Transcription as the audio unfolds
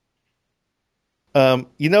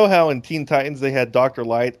You know how in Teen Titans they had Dr.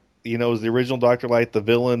 Light? You know, it was the original Dr. Light, the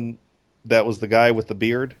villain that was the guy with the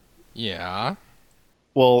beard? Yeah.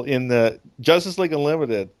 Well, in the Justice League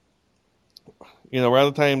Unlimited,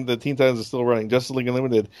 around the time the Teen Titans is still running, Justice League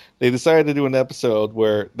Unlimited, they decided to do an episode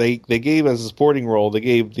where they gave as a supporting role, they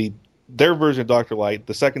gave their version of Doctor Light,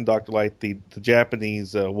 the second Doctor Light, the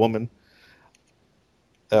Japanese woman,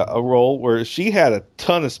 a role where she had a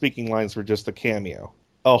ton of speaking lines for just a cameo,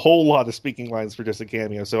 a whole lot of speaking lines for just a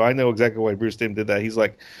cameo. So I know exactly why Bruce Timm did that. He's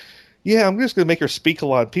like, yeah, I'm just going to make her speak a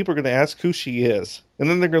lot. People are going to ask who she is. And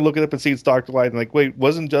then they're going to look it up and see it's Dr. Light. And like, wait,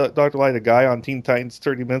 wasn't Dr. Light a guy on Teen Titans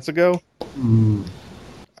 30 minutes ago? Mm,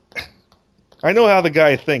 I know how the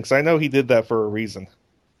guy thinks. I know he did that for a reason.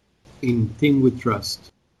 in Thing with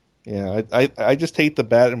Trust. Yeah, I just hate the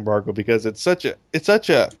bat embargo because it's such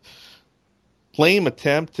a lame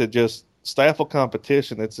attempt to just stifle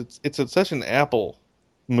competition. It's such an Apple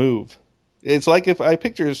move. It's like if I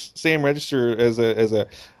picture Sam Register as a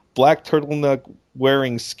black turtleneck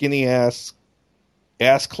wearing skinny ass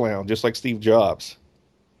clown, just like Steve Jobs.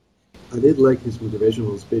 I did like his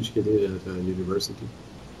motivational speech he did at university.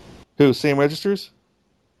 Who, Sam Registers?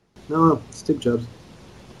 No, Steve Jobs.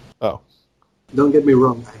 Oh, Don't get me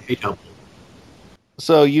wrong, I hate Apple.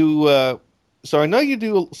 so so I know you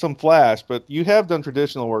do some Flash, but you have done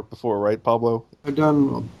traditional work before, right, Pablo? I've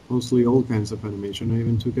done mostly all kinds of animation. I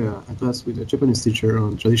even took a class with a Japanese teacher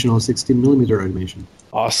on traditional 16 mm animation.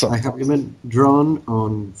 Awesome. I have even drawn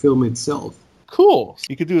on film itself. Cool.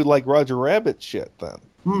 You could do like Roger Rabbit shit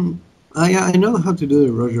then. I know how to do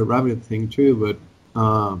the Roger Rabbit thing too,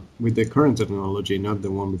 but with the current technology, not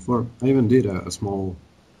the one before. I even did a small,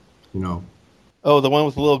 you know. Oh, the one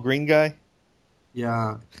with the little green guy?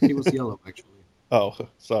 Yeah, he was yellow actually. Oh,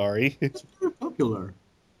 sorry. It's very popular.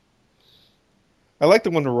 I like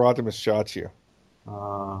the one where Rodimus shot you.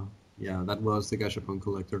 Yeah, that was the Gashapon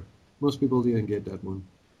Collector. Most people didn't get that one.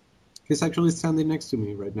 He's actually standing next to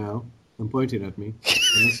me right now and pointing at me.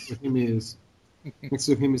 And next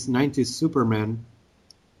to him is 90s Superman,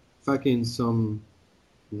 fucking some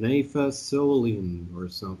Nafa Solin or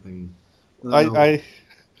something. I don't know, I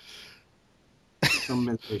some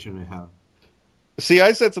meditation I have. see.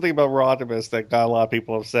 I said something about Rodimus that got a lot of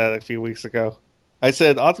people upset a few weeks ago. I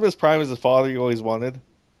said Optimus Prime is the father you always wanted.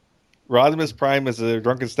 Rodimus Prime is the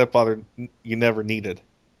drunken stepfather you never needed.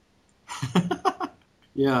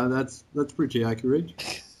 Yeah, that's pretty accurate.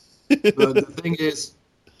 But the thing is,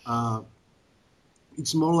 uh,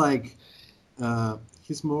 it's more like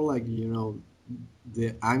he's more like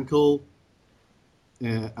the uncle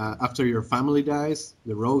after your family dies,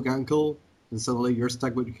 the rogue uncle, and suddenly you're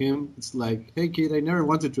stuck with him. It's like, hey kid, I never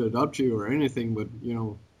wanted to adopt you or anything, but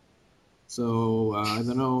so I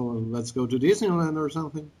don't know, let's go to Disneyland or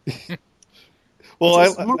something. Well,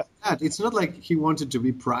 It's more like that. It's not like he wanted to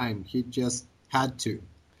be Prime; he just had to.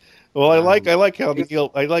 I like Um,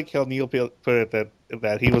 how Neil put it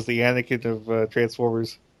that he was the Anakin of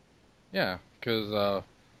Transformers. Yeah, because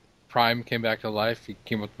Prime came back to life. He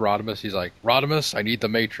came with Rodimus. He's like, Rodimus, I need the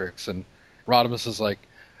Matrix. And Rodimus is like,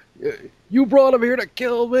 you brought him here to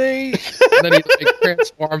kill me. And then he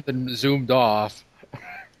transformed and zoomed off.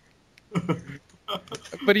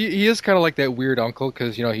 But he is kind of like that weird uncle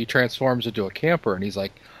because, he transforms into a camper and he's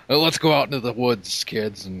like, oh, let's go out into the woods,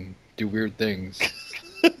 kids, and do weird things.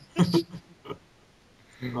 he's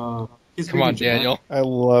Come on, really Japan. Daniel. I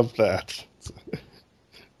love that.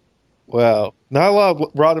 Wow, not a lot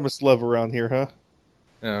of Rodimus love around here, huh?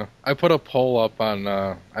 Yeah, I put a poll up on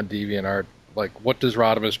DeviantArt, like, what does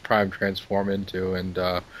Rodimus Prime transform into? And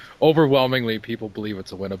overwhelmingly, people believe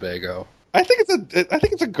it's a Winnebago. I think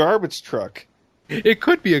it's a garbage truck. It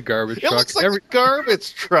could be a garbage It truck. looks like a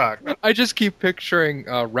garbage truck. I just keep picturing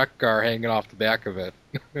Wreck-Gar hanging off the back of it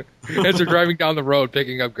as they're driving down the road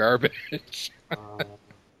picking up garbage.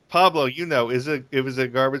 Pablo, it was a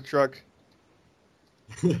garbage truck.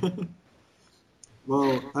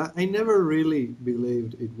 Well, I never really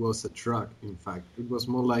believed it was a truck. In fact, it was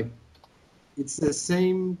more like it's the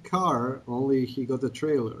same car, only he got a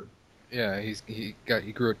trailer. Yeah, he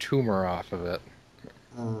grew a tumor off of it.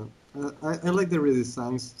 Uh, I like the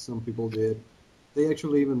redesigns some people did. They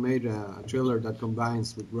actually even made a trailer that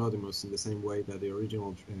combines with Rodimus in the same way that the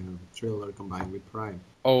original trailer combined with Prime.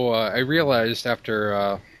 Oh, I realized after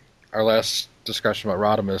our last discussion about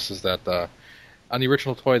Rodimus is that on the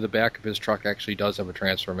original toy, the back of his truck actually does have a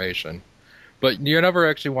transformation. But you never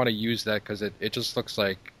actually want to use that because it just looks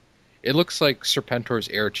like Serpentor's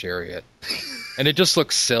air chariot, and it just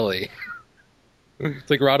looks silly. It's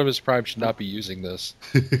like Rodimus Prime should not be using this.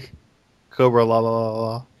 Cobra la la la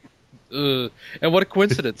la. And what a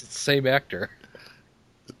coincidence! It's the same actor.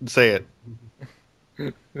 Say it.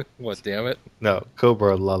 What? Damn it! No,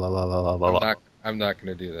 Cobra la la la la la la la. I'm not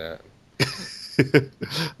going to do that.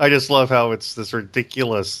 I just love how it's this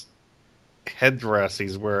ridiculous headdress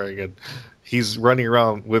he's wearing, and he's running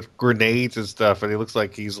around with grenades and stuff, and he looks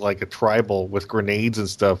like he's like a tribal with grenades and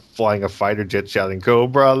stuff, flying a fighter jet, shouting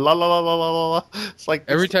 "Cobra la la la la la la la." It's like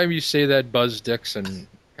Every time you say that, Buzz Dixon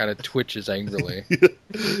kind of twitches angrily.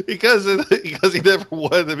 because he never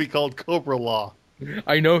wanted to be called Cobra Law.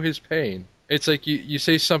 I know his pain. It's like you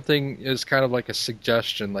say something as kind of like a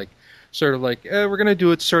suggestion, like sort of like we're going to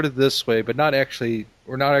do it sort of this way, but not actually.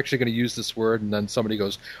 We're not actually going to use this word, and then somebody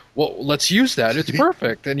goes, "Well, let's use that. It's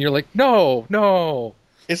perfect." And you're like, "No,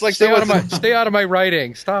 It's like stay out of my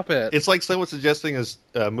writing. Stop it." It's like someone suggesting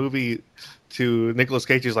a movie to Nicolas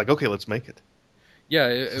Cage. He's like, "Okay, let's make it." Yeah,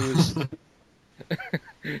 it was.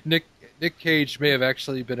 Nick Cage may have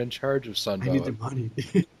actually been in charge of Sunbow. I need the money.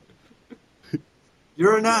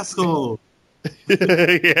 You're an asshole.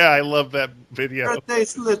 Yeah, I love that video. You're a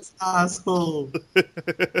tasteless asshole.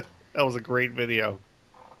 That was a great video.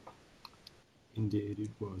 Indeed, it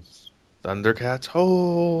was. Thundercats,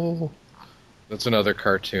 ho! That's another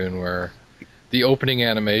cartoon where the opening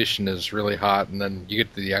animation is really hot, and then you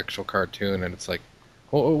get to the actual cartoon, and it's like,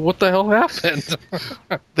 what the hell happened?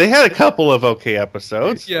 They had a couple of okay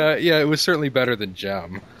episodes. Yeah, it was certainly better than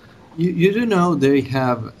Gem. You do know they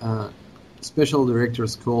have special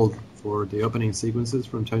directors called for the opening sequences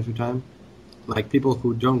from time to time? Like people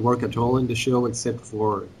who don't work at all in the show except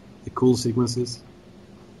for the cool sequences.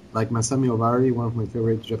 Like Masami Obari, one of my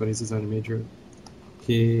favorite Japanese animators.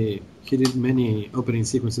 He did many opening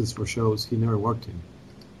sequences for shows he never worked in.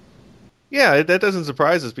 Yeah, that doesn't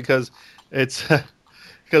surprise us because it's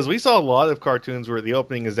because we saw a lot of cartoons where the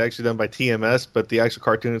opening is actually done by TMS, but the actual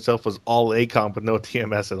cartoon itself was all ACOM with no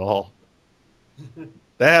TMS at all.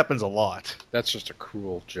 That happens a lot. That's just a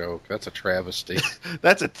cruel joke. That's a travesty.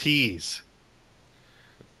 That's a tease.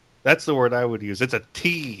 That's the word I would use. It's a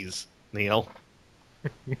tease, Neil.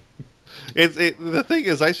 The thing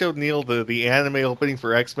is, I showed Neil the anime opening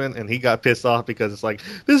for X-Men, and he got pissed off because it's like,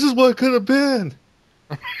 this is what could have been.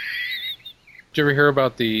 Did you ever hear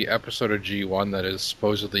about the episode of G1 that is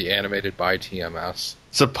supposedly animated by TMS?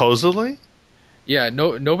 Supposedly? Yeah,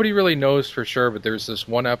 nobody really knows for sure, but there's this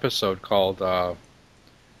one episode called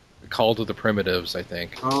Call to the Primitives, I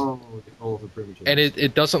think. Oh, the Call of the Primitives. And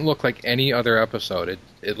it doesn't look like any other episode.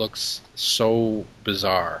 It looks so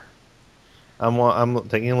bizarre. I'm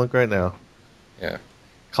taking a look right now. Yeah.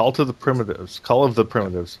 Call of the Primitives.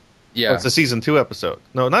 Yeah. Oh, it's a season 2 episode.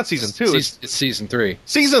 No, not season 2. It's season 3.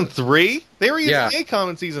 Season 3? They were using Yeah.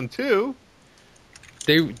 ACOM in season 2.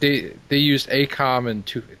 They used ACOM in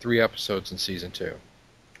 3 episodes in season 2.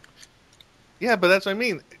 Yeah, but that's what I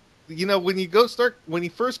mean. You know, when you first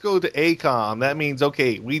go to ACOM, that means,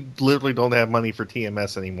 okay, we literally don't have money for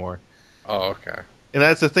TMS anymore. Oh, okay. And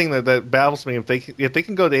that's the thing that baffles me. If they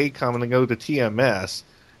can go to ACOM and then go to TMS,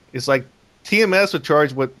 it's like TMS would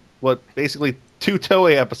charge what basically 2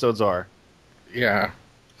 Toei episodes are. Yeah.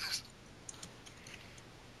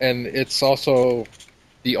 And it's also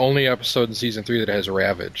the only episode in season 3 that has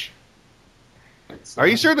Ravage. Are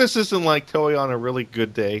you sure this isn't like Toei on a really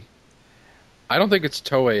good day? I don't think it's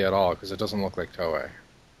Toei at all, because it doesn't look like Toei.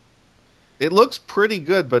 It looks pretty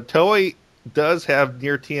good, but Toei does have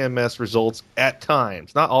near TMS results at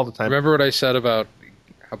times. Not all the time. Remember what I said about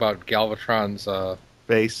Galvatron's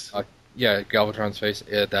Face? Yeah, Galvatron's face.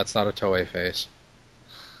 That's not a Toei face.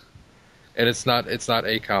 And it's not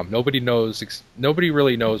ACOM. Nobody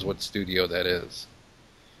really knows what studio that is.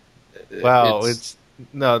 Wow, this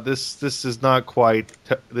is not quite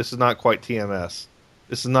TMS.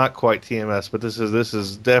 This is not quite TMS, but this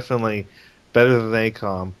is definitely better than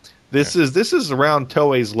ACOM. This is around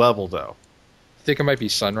Toei's level, though. I think it might be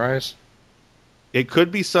Sunrise. It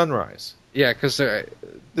could be Sunrise. Yeah, because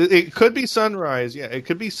it could be Sunrise. Yeah, it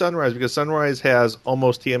could be Sunrise because Sunrise has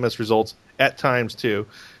almost TMS results at times too.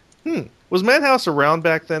 Was Madhouse around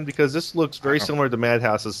back then? Because this looks very similar to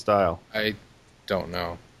Madhouse's style. I don't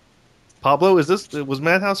know. Pablo, was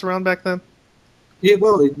Madhouse around back then? Yeah,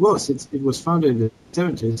 well, it was. It was founded in the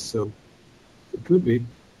 70s, so it could be.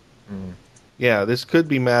 Yeah, this could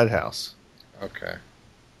be Madhouse. Okay.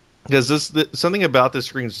 Because something about this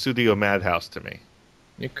screams Studio Madhouse to me.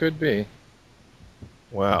 It could be.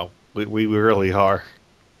 Wow, we really are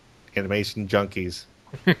animation junkies.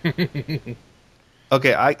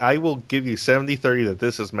 Okay, I will give you 70-30 that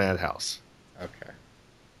this is Madhouse. Okay.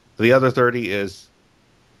 The other 30 is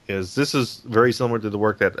this is very similar to the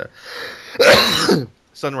work that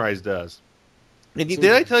Sunrise does. And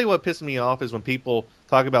did I tell you what pissed me off is when people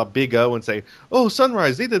talk about Big O and say, "Oh,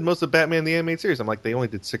 Sunrise, they did most of Batman the Animated Series." I'm like, they only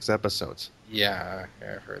did 6 episodes. Yeah,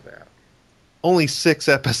 I've heard that. Only 6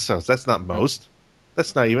 episodes. That's not most.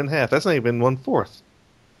 That's not even half. That's not even 1/4.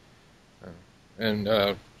 And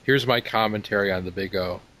here's my commentary on the Big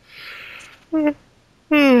O.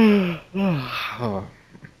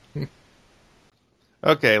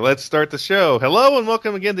 Okay, let's start the show. Hello and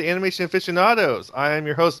welcome again to Animation Aficionados. I am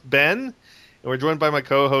your host, Ben, and we're joined by my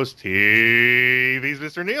co-host, TV's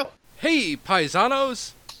Mr. Neil. Hey,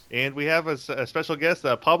 paisanos! And we have a special guest,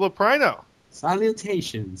 Pablo Prino.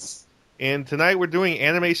 Salutations. And tonight we're doing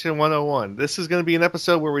Animation 101. This is going to be an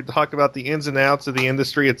episode where we talk about the ins and outs of the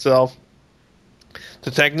industry itself,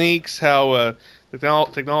 the techniques, how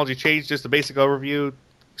technology changed, just a basic overview,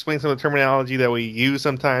 explain some of the terminology that we use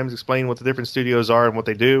sometimes, explain what the different studios are and what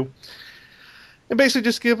they do, and basically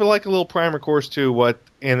just give a little primer course to what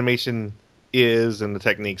animation is and the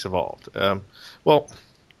techniques evolved. Little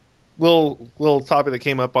topic that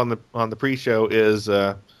came up on the pre-show is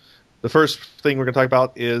the first thing we're going to talk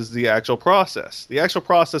about is the actual process. The actual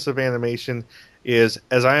process of animation is,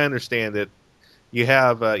 as I understand it, you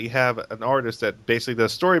have an artist that basically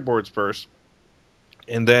does storyboards first,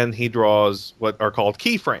 and then he draws what are called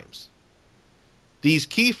keyframes. These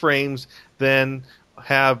keyframes then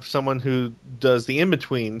have someone who does the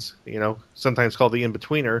in-betweens, sometimes called the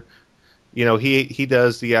in-betweener. He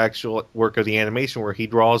does the actual work of the animation where he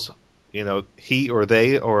draws, he or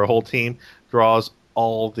they or a whole team draws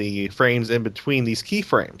all the frames in between these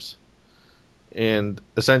keyframes. And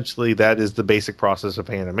essentially that is the basic process of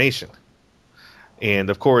animation. And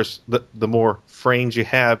of course, the more frames you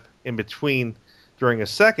have in between during a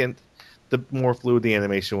second, the more fluid the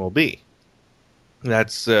animation will be.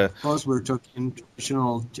 That's of course we're talking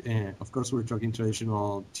traditional. Of course we're talking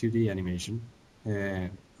traditional 2D animation.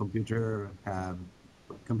 Computers have,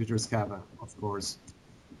 of course,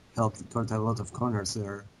 helped cut a lot of corners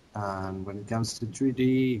there. And when it comes to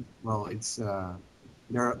 3D, well, it's there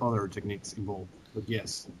are other techniques involved. But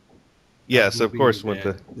yes, of course, with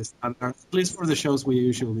the standard, at least for the shows we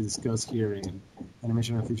usually discuss here in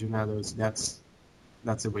Animation Aficionados, that's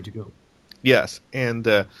the way to go. Yes, and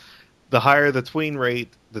the higher the tween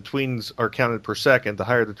rate, the tweens are counted per second. The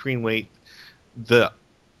higher the tween rate, the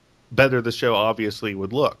better the show obviously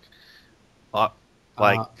would look. I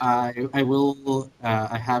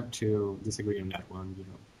have to disagree on that one.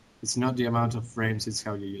 It's not the amount of frames; it's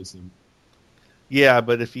how you use them. Yeah,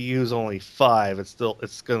 but if you use only 5, it's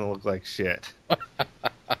going to look like shit.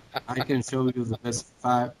 I can show you the best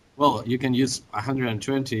 5. Well, you can use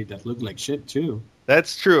 120 that look like shit too.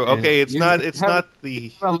 That's true. Okay, it's not the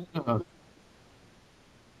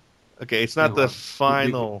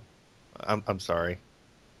final. I'm sorry.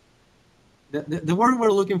 The word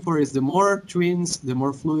we're looking for is the more twins, the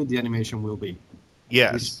more fluid the animation will be.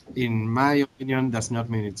 Yes. Which, in my opinion, does not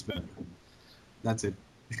mean it's better. That's it.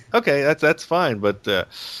 Okay, that's fine, but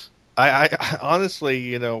I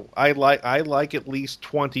honestly, I like at least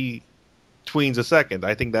 20 tweens a second.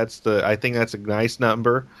 I think that's a nice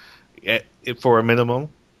number for a minimum.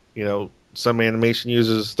 Some animation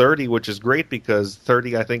uses 30, which is great because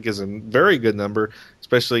 30 I think is a very good number,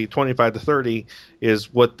 especially 25 to 30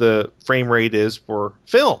 is what the frame rate is for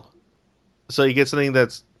film. So you get something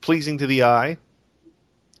that's pleasing to the eye,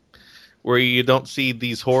 where you don't see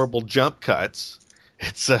these horrible jump cuts.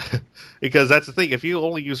 It's because that's the thing. If you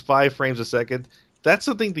only use 5 frames a second, that's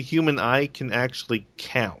something the human eye can actually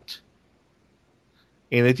count.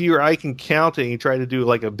 And if your eye can count it and you try to do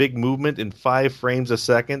like a big movement in 5 frames a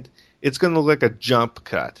second, it's going to look like a jump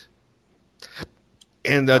cut.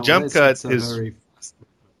 And a jump cut is...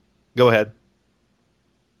 Go ahead.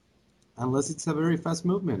 Unless it's a very fast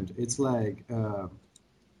movement. It's like, from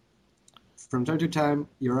time to time,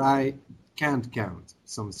 your eye can't count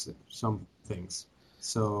some things.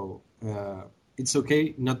 So it's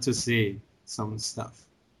okay not to see some stuff.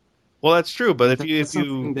 Well, that's true, but that's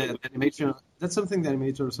something the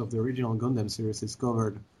animators of the original Gundam series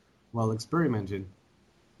discovered while experimenting.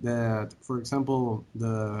 That, for example,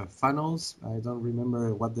 the funnels, I don't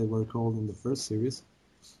remember what they were called in the first series.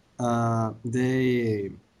 They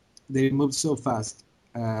moved so fast,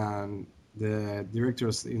 and the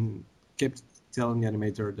directors kept telling the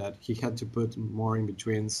animator that he had to put more in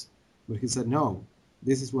betweens, but he said no.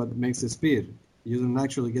 This is what makes the speed. You don't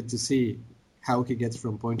actually get to see how he gets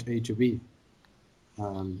from point A to B.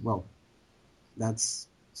 Well, that's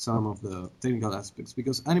some of the technical aspects,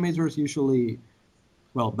 because animators usually,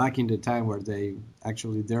 well, back in the time where they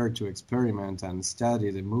actually dared to experiment and study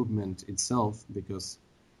the movement itself, because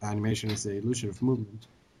animation is the illusion of movement,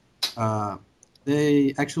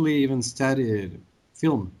 they actually even studied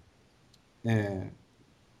film.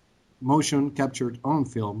 motion captured on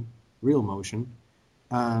film, real motion,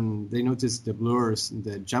 and they noticed the blurs,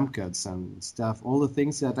 the jump cuts and stuff, all the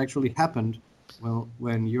things that actually happened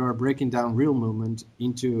when you are breaking down real movement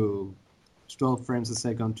into 12 frames a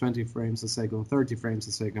second, 20 frames a second, 30 frames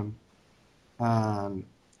a second. And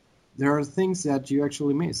there are things that you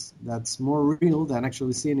actually miss that's more real than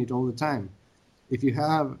actually seeing it all the time. If you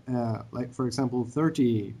have, like, for example,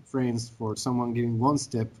 30 frames for someone giving one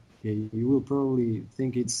step, you will probably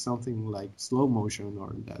think it's something like slow motion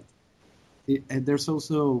or that. And there's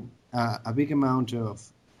also a big amount of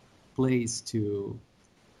place to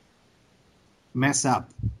mess up.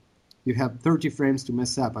 You have 30 frames to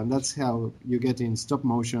mess up, and that's how you get in stop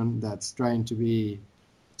motion that's trying to be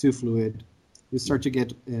too fluid. You start to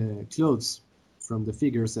get clothes from the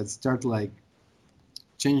figures that start like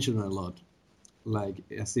changing a lot, like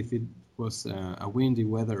as if it was a windy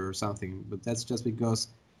weather or something. But that's just because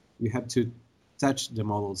you have to touch the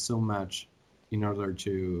model so much in order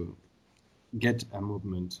to get a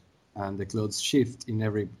movement, and the clothes shift in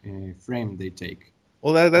every frame they take.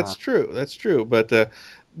 Well, that's true. That's true. But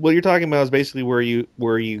what you're talking about is basically where you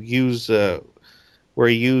use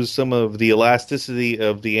some of the elasticity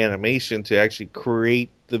of the animation to actually create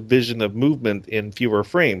the vision of movement in fewer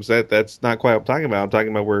frames. That's not quite what I'm talking about. I'm talking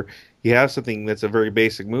about where you have something that's a very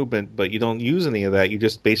basic movement, but you don't use any of that. You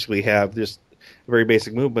just basically have just a very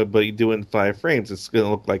basic movement, but you do it in 5 frames. It's going to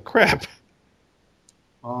look like crap.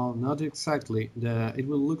 Oh, not exactly. It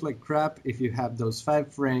will look like crap if you have those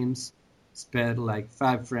 5 frames sped like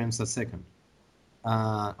 5 frames a second,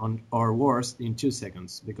 or worse, in 2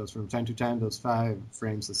 seconds, because from time to time those 5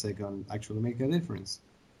 frames a second actually make a difference.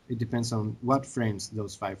 It depends on what frames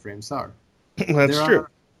those 5 frames are. That's true.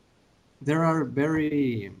 There are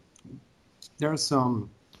some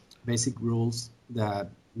basic rules that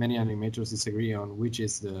many animators disagree on, which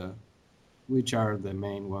are the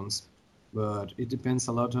main ones. But it depends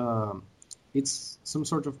a lot. It's some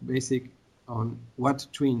sort of basic on what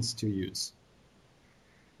twins to use,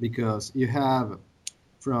 because you have,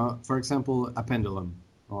 for example, a pendulum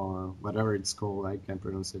or whatever it's called. I can't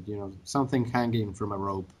pronounce it. Something hanging from a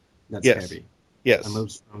rope that's heavy. Yes. And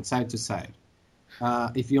moves from side to side.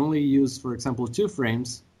 If you only use, for example, 2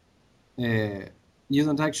 frames, you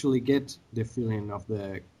don't actually get the feeling of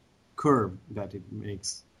the curve that it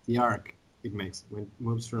makes, the arc it makes when it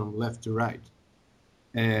moves from left to right.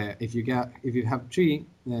 If you have three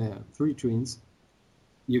twins,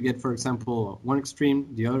 you get, for example, one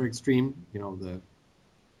extreme, the other extreme,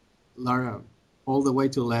 all the way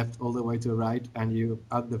to left, all the way to right, and you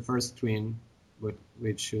add the first twin,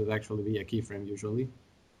 which should actually be a keyframe usually.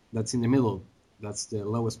 That's in the middle. That's the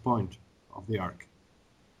lowest point of the arc.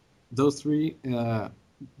 Those 3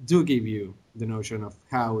 do give you the notion of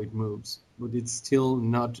how it moves, but it's still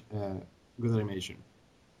not good animation.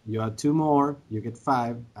 You add 2 more, you get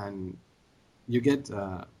 5, and you get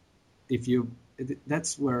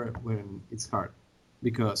that's when it's hard,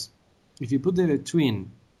 because if you put the twin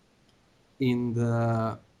in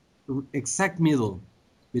the exact middle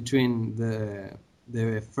between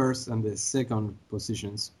the first and the second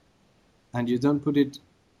positions, and you don't put it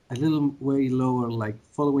a little way lower, like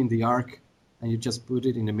following the arc, and you just put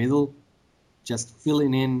it in the middle, just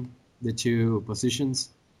filling in the 2 positions,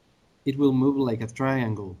 it will move like a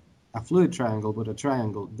triangle, a fluid triangle, but a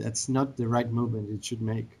triangle. That's not the right movement it should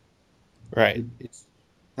make. Right.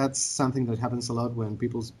 That's something that happens a lot when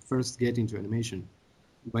people first get into animation.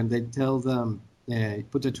 When they tell them,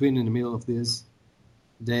 put a twin in the middle of this,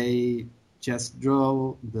 they just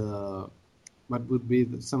draw what would be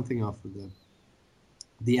something of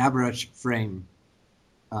the average frame,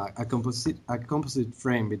 a composite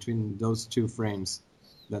frame between those 2 frames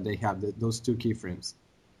that they have, those 2 keyframes.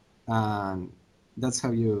 And that's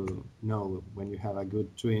how you know when you have a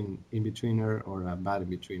good twin in-betweener or a bad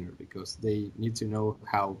in-betweener, because they need to know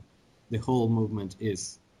how the whole movement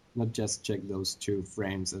is, not just check those 2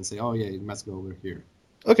 frames and say, oh yeah, it must go over here.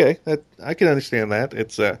 Okay, I can understand that.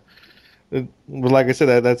 It's like I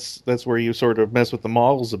said, that's where you sort of mess with the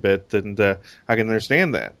models a bit, and I can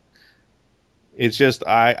understand that. It's just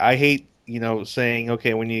I hate saying,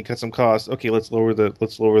 okay, we need to cut some costs. Okay, let's lower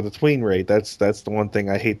the tween rate. That's the one thing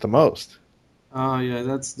I hate the most. Oh yeah,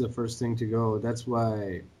 that's the first thing to go. That's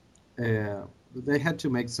why they had to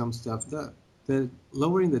make some stuff. The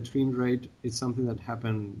lowering the tween rate is something that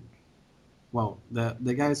happened. Well,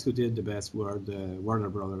 the guys who did the best were the Warner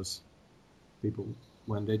Brothers people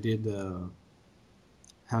when they did the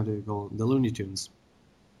Looney Tunes.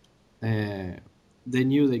 They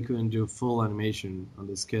knew they couldn't do full animation on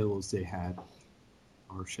the schedules they had,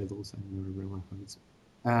 or schedules. I never remember how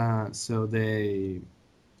it's. So they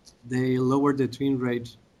lowered the tween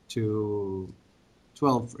rate to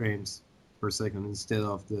 12 frames per second instead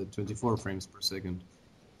of the 24 frames per second.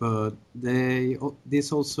 But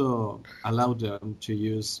this also allowed them to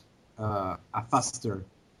use a faster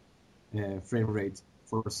frame rate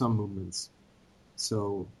for some movements.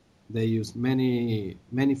 So they used many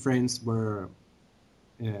frames were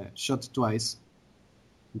shot twice.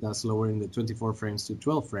 That's lowering the 24 frames to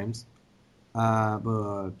 12 frames.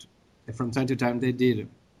 But from time to time, they did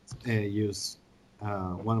use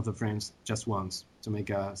one of the frames just once to make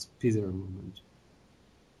a speedier movement.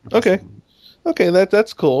 Okay,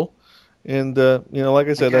 that's cool. And like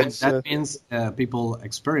I said, Again, that's that means people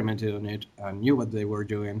experimented on it and knew what they were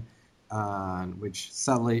doing, which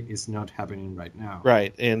sadly is not happening right now.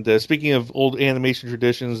 right. And speaking of old animation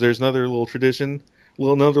traditions, there's another little tradition,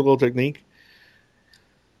 another little technique,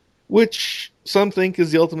 which some think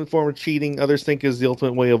is the ultimate form of cheating, others think is the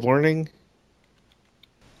ultimate way of learning.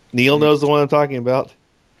 Neil knows the one I'm talking about.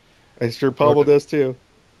 I'm sure Pablo does too.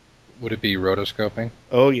 Would it be rotoscoping?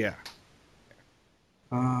 Oh, yeah.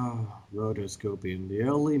 Rotoscoping, the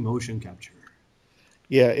early motion capture.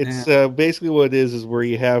 Yeah, it's basically what it is where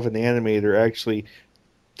you have an animator actually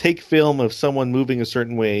take film of someone moving a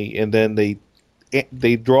certain way, and then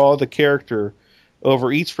they draw the character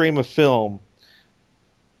over each frame of film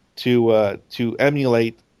to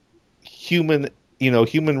emulate human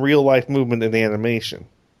real life movement in animation.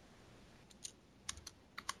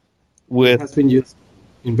 It has been used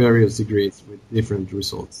in various degrees with different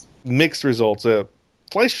results. Mixed results.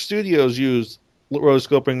 Fleischer Studios used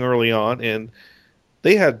rotoscoping early on, and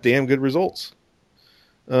they had damn good results.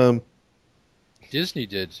 Disney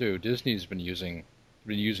did too. Disney's been using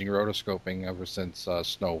rotoscoping ever since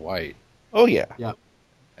Snow White. Oh yeah. Yeah.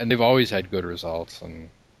 And they've always had good results. And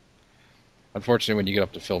unfortunately, when you get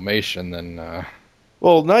up to Filmation, then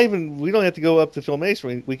well, not even. We don't have to go up to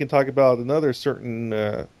Filmation. We can talk about another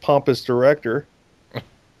certain pompous director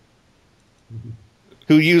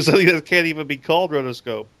who used something that can't even be called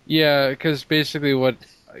rotoscope. Yeah, because basically what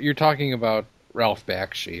you're talking about, Ralph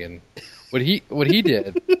Bakshi, and what he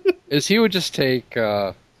did is he would just take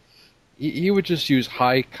he would just use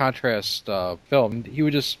high contrast film.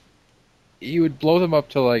 He would blow them up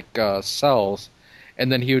to like cells,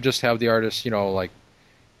 and then he would just have the artist like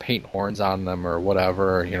paint horns on them or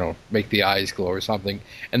whatever, make the eyes glow or something,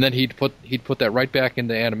 and then he'd put that right back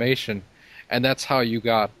into animation, and that's how you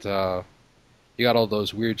got all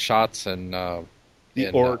those weird shots and the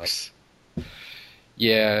orcs.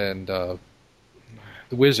 And the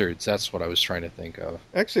wizards. That's what I was trying to think of.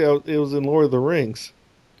 Actually, it was in Lord of the Rings.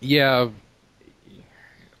 Yeah.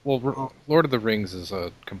 Well, Lord of the Rings is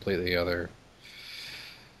a completely other.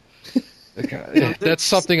 That's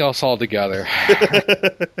something else altogether.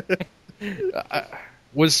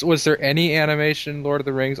 Was there any animation Lord of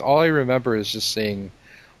the Rings? All I remember is just seeing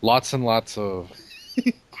lots and lots of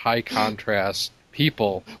high contrast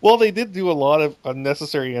people. Well, they did do a lot of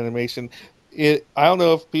unnecessary animation. I don't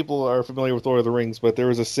know if people are familiar with Lord of the Rings, but there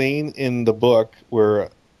was a scene in the book where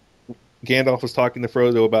Gandalf was talking to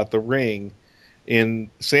Frodo about the ring, and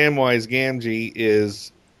Samwise Gamgee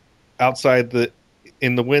is outside of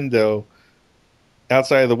the window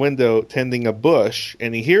tending a bush,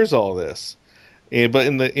 and he hears all this. But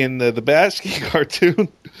in the Bakshi cartoon,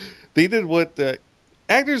 they did what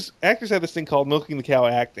actors have this thing called milking the cow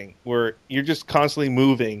acting, where you're just constantly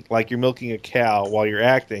moving like you're milking a cow while you're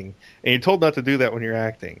acting, and you're told not to do that when you're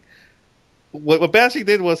acting. What Bakshi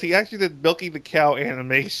did was he actually did milking the cow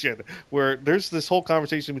animation, where there's this whole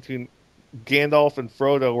conversation between Gandalf and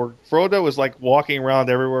Frodo, where Frodo is like walking around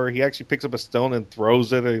everywhere. He actually picks up a stone and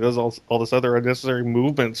throws it, and he does all this other unnecessary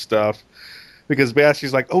movement stuff, because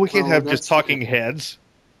Bakshi's like, oh, we can't have just talking heads.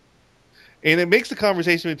 And it makes the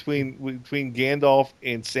conversation between Gandalf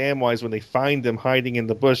and Samwise when they find them hiding in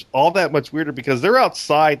the bush all that much weirder, because they're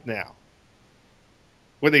outside now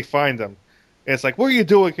when they find them. And it's like, what are you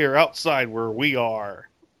doing here outside where we are?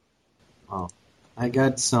 Oh, I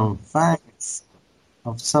got some facts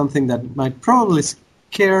of something that might probably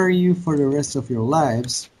scare you for the rest of your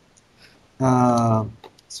lives.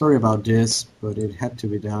 Sorry about this, but it had to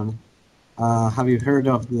be done. Have you heard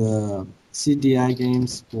of the CDI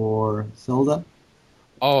games for Zelda?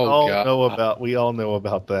 Oh, God. We all know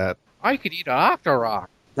about that. I could eat a Octorok.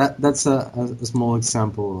 That's a small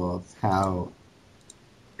example of how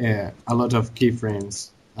a lot of keyframes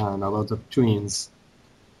and a lot of twins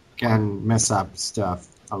can mess up stuff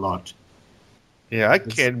a lot. Yeah, I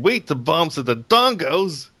can't wait to bomb to the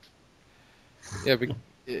dongos. Yeah, but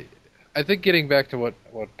I think getting back to what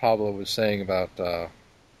Pablo was saying about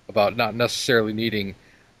not necessarily needing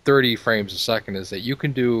 30 frames a second is that you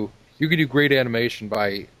can do great animation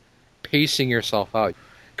by pacing yourself out.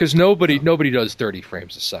 Because nobody does 30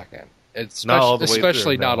 frames a second. It's Not all the way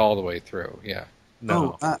especially through, not no. all the way through. Yeah.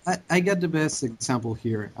 No. Oh, I got the best example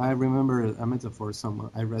here. I remember a metaphor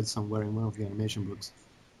I read somewhere in one of the animation books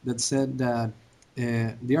that said that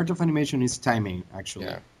the art of animation is timing, actually.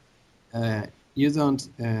 Yeah. You don't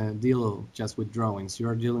deal just with drawings. You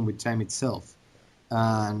are dealing with time itself.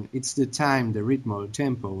 And it's the time, the ritmo, the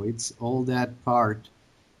tempo. It's all that part.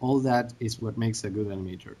 All that is what makes a good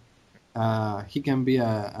animator. He can be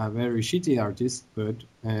a very shitty artist, but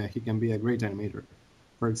he can be a great animator.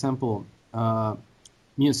 For example,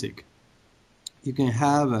 music. You can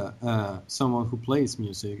have someone who plays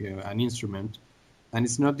music, an instrument, and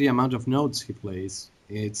it's not the amount of notes he plays,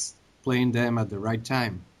 it's playing them at the right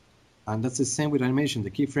time. And that's the same with animation.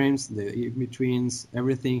 The keyframes, the in-betweens,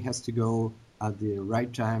 everything has to go at the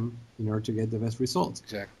right time in order to get the best results.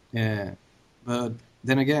 Exactly. But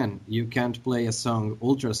then again, you can't play a song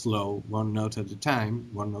ultra slow, one note at a time,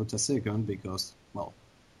 one note a second, because, well,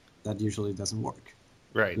 that usually doesn't work.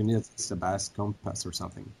 Right. You need a bass compass or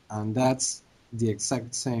something. And that's the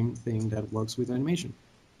exact same thing that works with animation.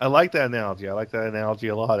 I like that analogy. I like that analogy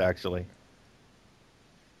a lot, actually.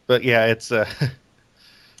 But yeah, it's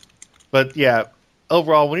but yeah,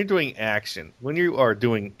 overall, when you are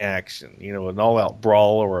doing action, an all-out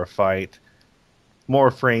brawl or a fight,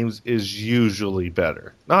 more frames is usually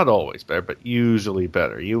better. Not always better, but usually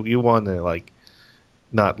better. You want to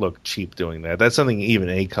not look cheap doing that. That's something even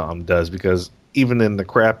ACOM does, because even in the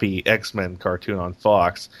crappy X-Men cartoon on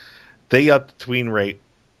Fox, they got the tween rate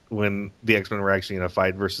when the X-Men were actually in a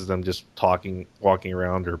fight versus them just walking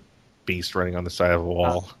around, or Beast running on the side of a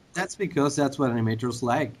wall. That's because that's what animators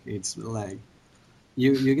like. It's like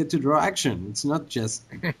you get to draw action. It's not just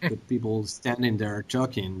the people standing there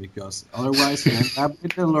talking, because otherwise you end up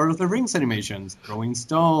with the Lord of the Rings animations, throwing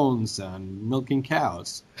stones and milking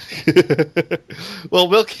cows. Well,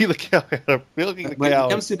 milking the cow. When it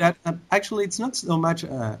comes to that, actually, it's not so much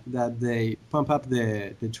that they pump up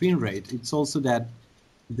the tween rate. It's also that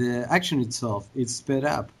the action itself is sped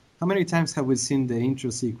up. How many times have we seen the intro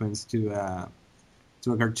sequence to a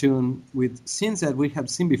cartoon with scenes that we have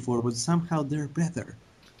seen before, but somehow they're better?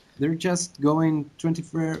 They're just going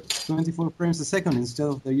 24 frames a second instead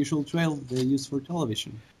of the usual 12 they use for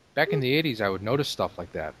television. Back in the 80s, I would notice stuff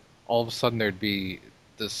like that. All of a sudden, there'd be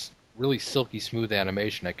this really silky smooth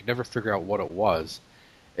animation. I could never figure out what it was.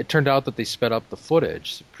 It turned out that they sped up the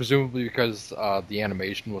footage, presumably because the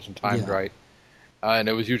animation wasn't timed right. And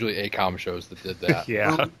it was usually ACOM shows that did that.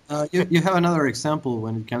 Yeah. Well, you have another example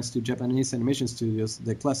when it comes to Japanese animation studios,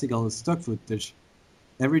 the classical stock footage.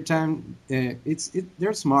 Every time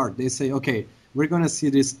they're smart. They say, okay, we're going to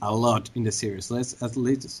see this a lot in the series. Let's at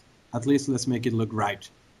least let's make it look right.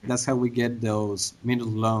 That's how we get those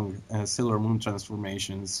minute-long Sailor Moon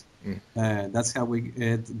transformations. That's how we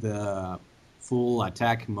get the full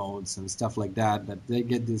attack modes and stuff like that. That they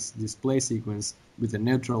get this display sequence with a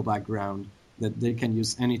neutral background that they can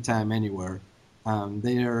use anytime, anywhere.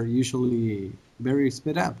 They are usually very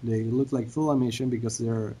sped up. They look like full animation because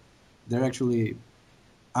they're actually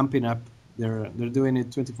amping up. They're doing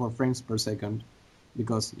it 24 frames per second,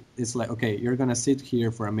 because it's like, okay, you're gonna sit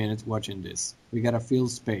here for a minute watching this. We gotta fill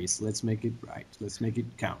space. Let's make it right. Let's make it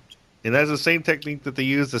count. And that's the same technique that they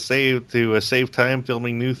use to save time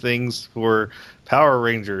filming new things for Power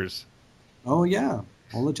Rangers. Oh yeah,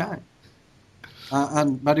 all the time.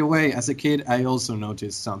 And by the way, as a kid, I also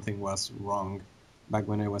noticed something was wrong back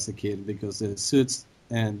when I was a kid, because the suits,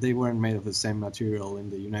 they weren't made of the same material in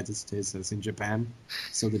the United States as in Japan.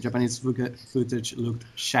 So the Japanese footage looked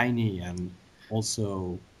shiny and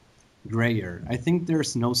also grayer. I think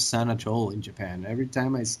there's no sun at all in Japan. Every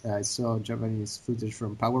time I saw Japanese footage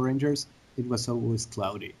from Power Rangers, it was always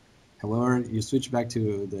cloudy. However, you switch back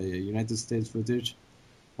to the United States footage,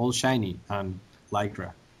 all shiny and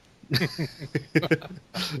lycra.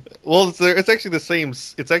 Well, it's actually the same.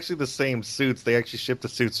 It's actually the same suits. They actually shipped the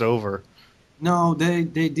suits over. No, they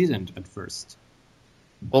didn't at first.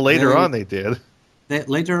 Well, later on they did.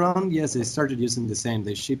 Later on, yes, they started using the same.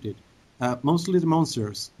 They shipped it. Mostly the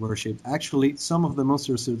monsters were shipped. Actually, some of the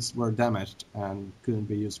monster suits were damaged and couldn't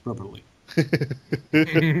be used properly.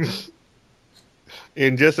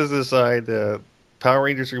 And just as an aside, Power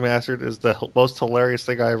Rangers Remastered is the most hilarious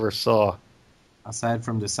thing I ever saw. Aside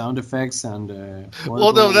from the sound effects and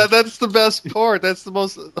well, no, that's the best part. That's the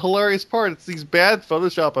most hilarious part. It's these bad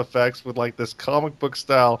Photoshop effects with this comic book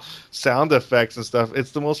style sound effects and stuff.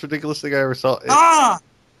 It's the most ridiculous thing I ever saw.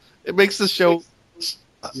 It makes the show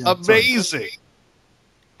amazing.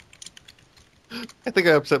 I think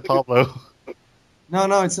I upset Pablo.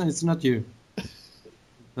 No, it's not you.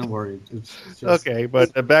 Don't worry. It's just... Okay,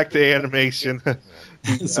 but back to animation.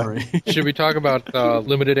 Sorry. Should we talk about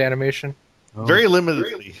limited animation? Oh. Very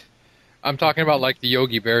limitedly. I'm talking about like the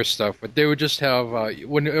Yogi Bear stuff, but they would just have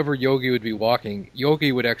whenever Yogi would be walking,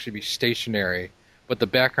 Yogi would actually be stationary, but the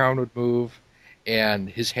background would move, and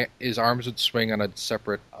his arms would swing on a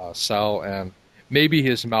separate cell, and maybe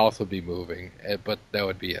his mouth would be moving, but that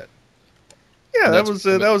would be it. Yeah, And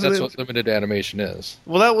that's what limited animation is.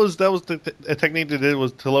 Well, that was a technique they did,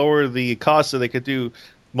 was to lower the cost so they could do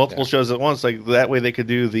multiple shows at once. Like that way, they could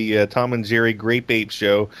do the Tom and Jerry Grape Ape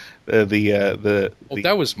show,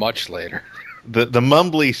 That was much later. the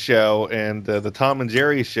Mumbly show, and the Tom and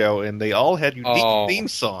Jerry show, and they all had unique theme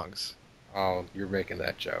songs. Oh, you're making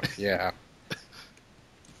that joke, yeah.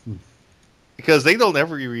 Because they don't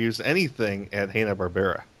ever reuse anything at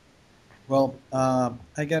Hanna-Barbera. Well,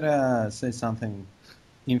 I gotta say something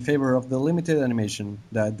in favor of the limited animation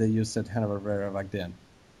that they used at Hanna-Barbera back then.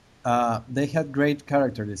 They had great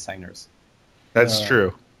character designers. That's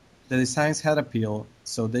true. The designs had appeal,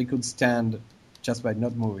 so they could stand just by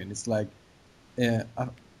not moving. It's like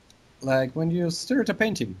when you stare at a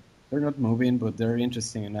painting. They're not moving, but they're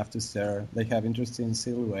interesting enough to stare. They have interesting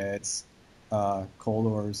silhouettes,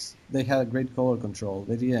 colors. They had great color control.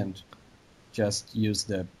 They didn't just use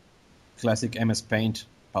the classic MS Paint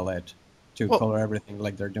palette to color everything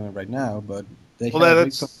like they're doing right now, but they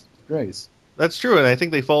have grace. That's true, and I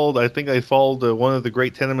think they followed one of the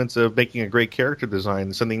great tenements of making a great character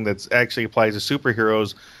design, something that actually applies to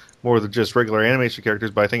superheroes more than just regular animation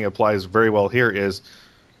characters, but I think it applies very well here, is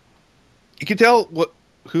you can tell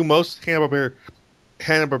who most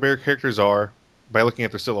Hanna-Barbera characters are by looking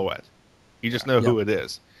at their silhouette. You just know who it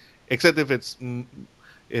is. Except if it's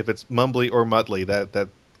Mumbly or Muttley, that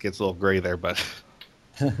gets a little gray there, but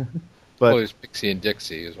Well, there's Pixie and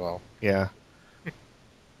Dixie as well. Yeah.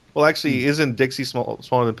 Well, actually, isn't Dixie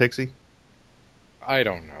smaller than Pixie? I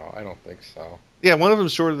don't know. I don't think so. Yeah, one of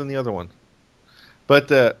them's shorter than the other one.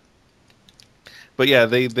 But yeah,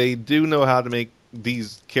 they do know how to make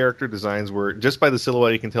these character designs where just by the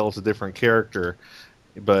silhouette you can tell it's a different character.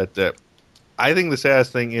 But I think the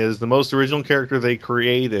saddest thing is the most original character they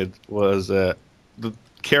created was the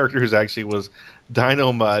characters actually was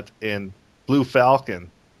Dynomutt and Blue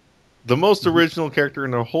Falcon. The most original character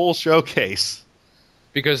in the whole showcase.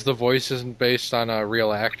 Because the voice isn't based on a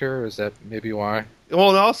real actor? Is that maybe why? Well,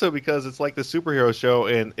 and also because it's like the superhero show,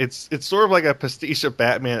 and it's sort of like a pastiche of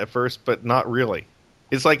Batman at first, but not really.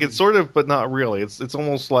 It's like it's sort of, but not really. It's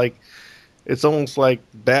almost like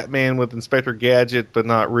Batman with Inspector Gadget, but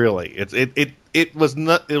not really. It was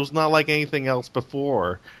not like anything else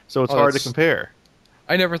before, so it's hard to compare.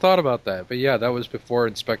 I never thought about that, but yeah, that was before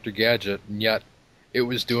Inspector Gadget, and yet it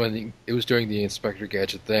was doing the Inspector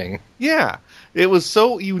Gadget thing. Yeah, it was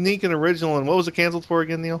so unique and original. And what was it canceled for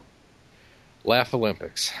again, Neil? Laugh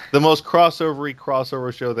Olympics. The most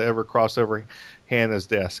crossover show that ever crossed over Hannah's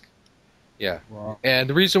desk. Yeah, wow. And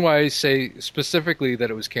the reason why I say specifically that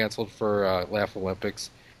it was canceled for Laugh Olympics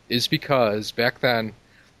is because back then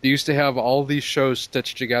they used to have all these shows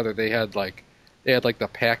stitched together. They had like the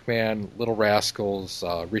Pac-Man, Little Rascals,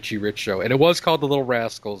 Richie Rich show, and it was called the Little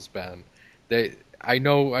Rascals, Ben. I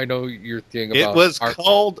know you're thinking about it was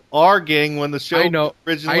called Our Gang when the show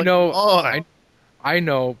originally on. I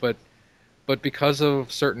know, but because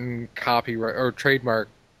of certain copyright or trademark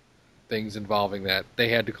things involving that, they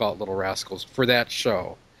had to call it Little Rascals for that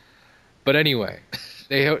show. But anyway,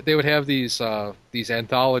 they would have these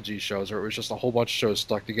anthology shows where it was just a whole bunch of shows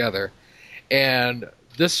stuck together, and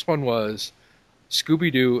this one was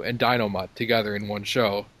Scooby-Doo and Dynomutt together in one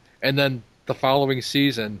show, and then the following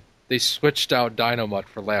season they switched out Dynomutt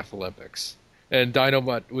for Laugh Olympics, and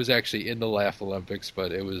Dynomutt was actually in the Laugh Olympics,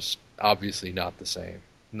 but it was obviously not the same.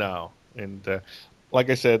 No, and like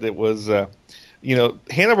I said, it was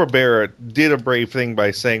Hanna-Barbera did a brave thing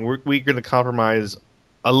by saying we're going to compromise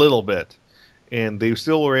a little bit, and they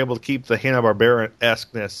still were able to keep the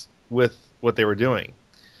Hanna-Barbera-esqueness with what they were doing.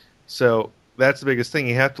 So that's the biggest thing.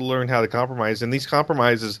 You have to learn how to compromise, and these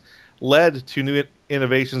compromises led to new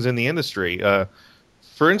innovations in the industry.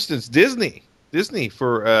 For instance, Disney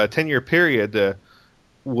for a 10-year period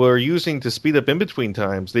were using to speed up in-between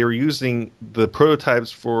times. They were using the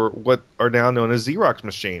prototypes for what are now known as Xerox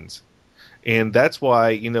machines. And that's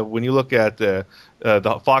why, when you look at the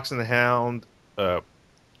Fox and the Hound,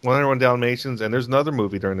 101 Dalmatians, and there's another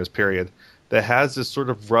movie during this period that has this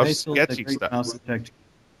sort of rough, sketchy stuff.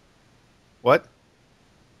 What?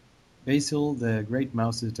 Basil, the Great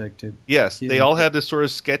Mouse Detective. Yes, they all had this sort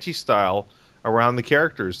of sketchy style around the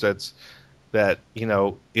characters. that, you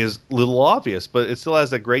know, is a little obvious, but it still has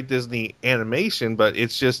that great Disney animation. But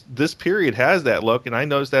it's just this period has that look, and I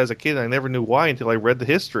noticed that as a kid. And I never knew why until I read the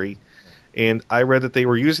history, and I read that they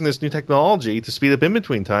were using this new technology to speed up in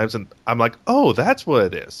between times, and I'm like, oh, that's what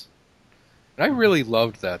it is. And I really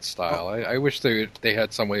loved that style. I wish they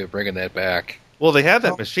had some way of bringing that back. Well, they have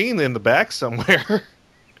that machine in the back somewhere.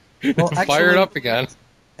 Well, Fire it up again.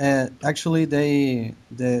 Actually,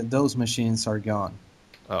 those machines are gone.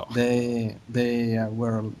 Oh, They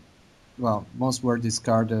were, well, most were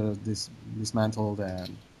discarded, dismantled,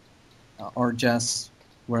 and or just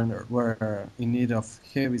were in need of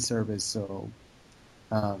heavy service, so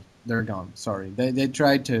they're gone. Sorry, they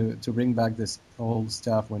tried to bring back this old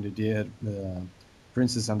stuff when they did the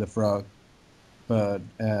Princess and the Frog, but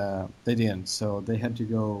they didn't. So they had to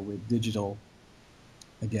go with digital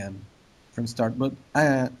again from start. But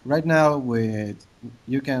right now,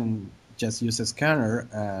 you can just use a scanner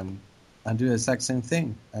and do the exact same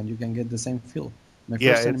thing, and you can get the same feel. My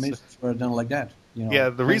first animations were done like that. You know, yeah,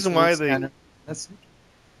 the reason why that's it.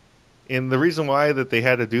 And the reason why that they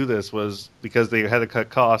had to do this was because they had to cut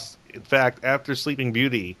costs. In fact, after Sleeping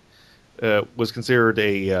Beauty was considered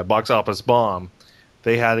a box office bomb,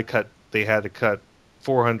 they had to cut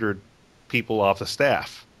 400 people off the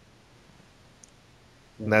staff.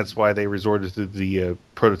 And that's why they resorted to the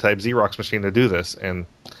prototype Xerox machine to do this. And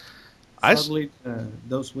sadly,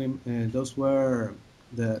 those were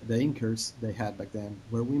the inkers they had back then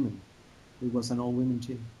were women. It was an all-women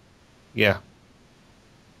team. Yeah.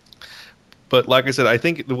 But like I said, I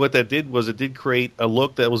think what that did was it did create a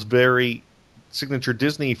look that was very signature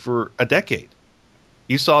Disney for a decade.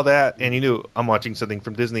 You saw that and you knew, I'm watching something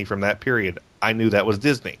from Disney from that period. I knew that was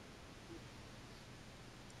Disney.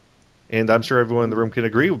 And I'm sure everyone in the room can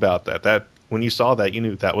agree about that. That when you saw that, you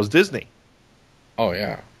knew that was Disney. Oh,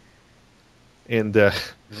 yeah. And No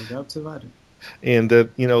doubt about it. And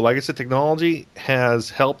you know, like I said, technology has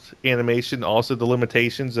helped animation. Also, the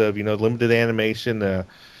limitations of, you know, limited animation,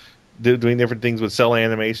 doing different things with cell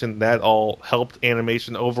animation, that all helped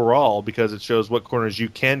animation overall because it shows what corners you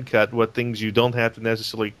can cut, what things you don't have to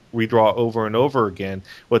necessarily redraw over and over again,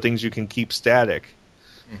 what things you can keep static.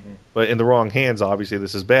 Mm-hmm. But in the wrong hands, obviously,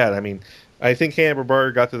 this is bad. I mean, I think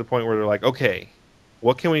Hanna-Barbera got to the point where they're like, okay,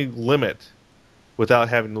 what can we limit without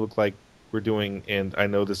having to look like we're doing, and I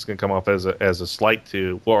know this is going to come off as a slight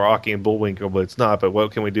to Rocky and Bullwinkle, but it's not. But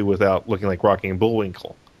what can we do without looking like Rocky and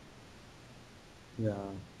Bullwinkle? Yeah,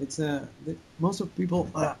 it's most of people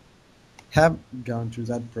have gone through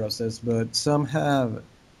that process, but some have,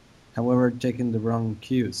 however, taken the wrong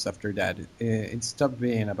cues after that. It stopped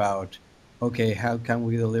being about, okay, how can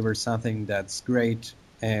we deliver something that's great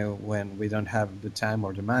when we don't have the time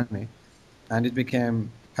or the money, and it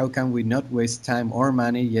became, how can we not waste time or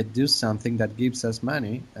money yet do something that gives us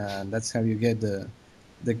money? And that's how you get the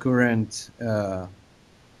current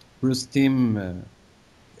Bruce Timm,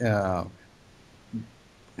 how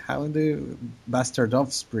the bastard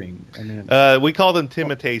offspring. I mean, we call them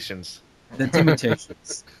Timitations. The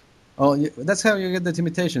Timitations. Oh, that's how you get the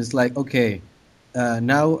Timitations. Like, okay,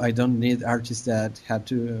 now I don't need artists that have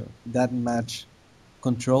to that much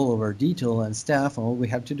control over detail and stuff. All we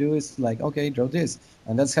have to do is like, okay, draw this.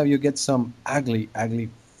 And that's how you get some fucking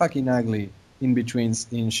ugly in-betweens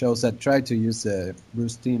in shows that try to use the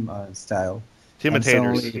Bruce Timm style.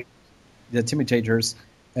 Timitators. The Timitators,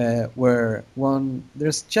 where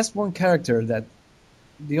there's just one character that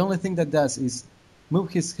the only thing that does is move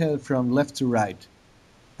his head from left to right.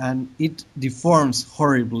 And it deforms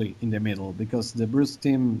horribly in the middle because the Bruce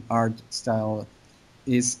Timm art style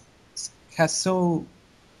it's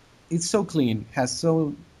so clean, has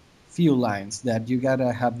so few lines that you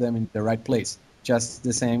gotta have them in the right place. Just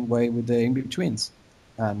the same way with the in-betweens.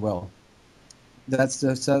 And well, that's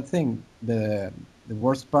the sad thing. The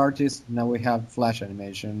worst part is now we have Flash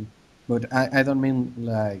animation, but I don't mean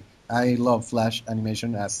like I love Flash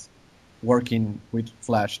animation as working with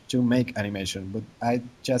Flash to make animation, but I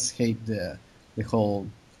just hate the whole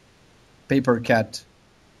paper cut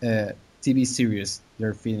TV series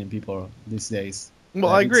they're feeding people these days. Well,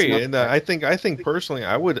 I agree, and I think personally,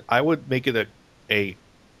 I would make it a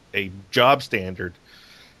job standard,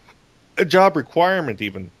 a job requirement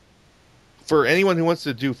even for anyone who wants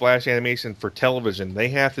to do Flash animation for television. They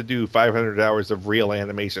have to do 500 hours of real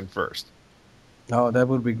animation first. Oh, that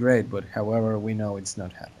would be great, but however, we know it's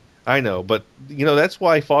not happening. I know, but you know that's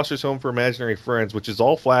why Foster's Home for Imaginary Friends, which is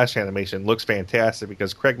all Flash animation, looks fantastic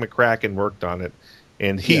because Craig McCracken worked on it.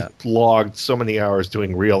 And he logged so many hours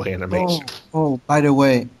doing real animation. Oh, by the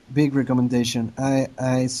way, big recommendation.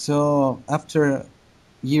 I saw, after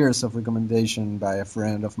years of recommendation by a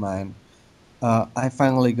friend of mine, I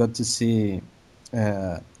finally got to see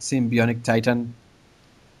Bionic Titan,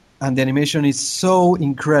 and the animation is so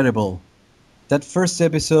incredible. That first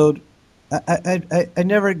episode, I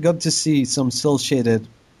never got to see some cel shaded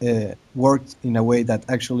worked in a way that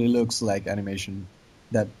actually looks like animation,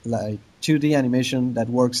 that like 2D animation that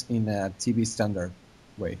works in a TV standard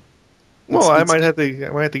way. Well, I might have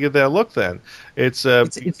to give that a look then. It's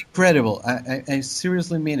incredible. I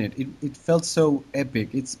seriously mean it. It felt so epic.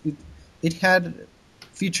 It had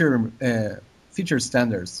feature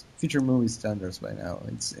standards, feature movie standards by now.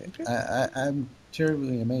 I'm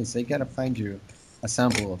terribly amazed. I gotta find you a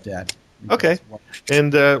sample of that. Okay.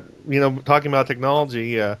 And talking about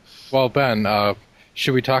technology. Well, Ben,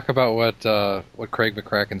 should we talk about what Craig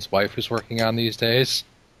McCracken's wife is working on these days?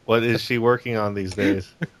 What is she working on these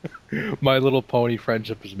days? My Little Pony: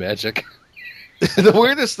 Friendship is Magic. The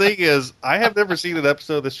weirdest thing is, I have never seen an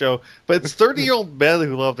episode of the show, but it's 30-year-old men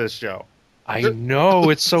who love this show. I know,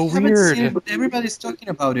 it's so weird. Seen it, but everybody's talking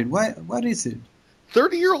about it. What is it?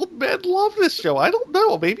 30-year-old men love this show. I don't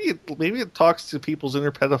know. Maybe it talks to people's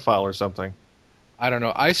inner pedophile or something. I don't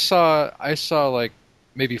know. I saw like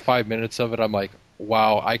maybe 5 minutes of it. I'm like,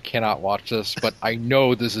 wow, I cannot watch this, but I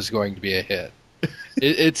know this is going to be a hit.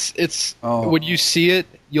 It's when you see it,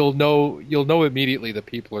 you'll know immediately that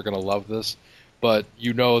people are going to love this, but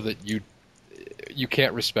you know that you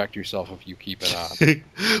can't respect yourself if you keep it on.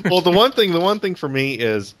 Well, the one thing for me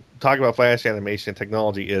is talking about flash animation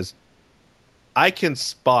technology is I can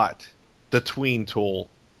spot the tween tool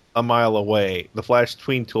a mile away, the flash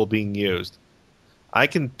tween tool being used. I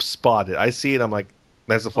can spot it. I see it. I'm like,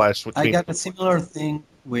 that's the flash tween. I got a similar thing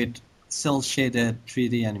with cel shaded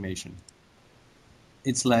 3D animation.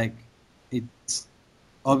 It's like it's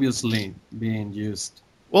obviously being used.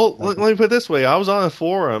 Well, let me put it this way. I was on a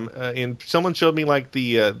forum, and someone showed me like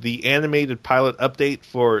the animated pilot update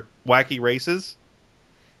for Wacky Races.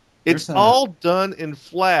 It's all done in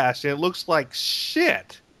Flash, and it looks like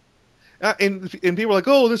shit. And people are like,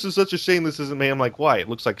 "Oh, this is such a shame this isn't made." I'm like, "Why? It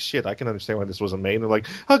looks like shit. I can understand why this wasn't made." And they're like,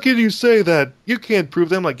 "How can you say that? You can't prove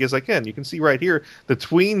them." I'm like, "Yes, I can. You can see right here the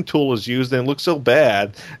tween tool is used, and it looks so bad."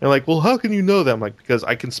 And they're like, "Well, how can you know that?" I'm like, "Because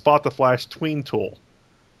I can spot the Flash tween tool."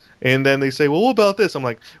 And then they say, "Well, what about this?" I'm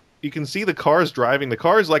like, "You can see the car's driving. The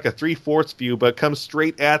car is like a 3/4 view, but it comes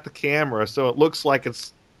straight at the camera, so it looks like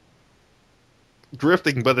it's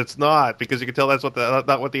drifting, but it's not, because you can tell that's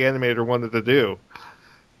not what the animator wanted to do."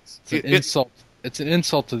 It's an insult. It's an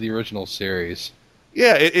insult to the original series.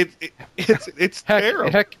 Yeah, it's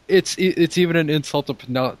terrible. Heck, it's even an insult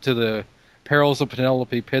to the Perils of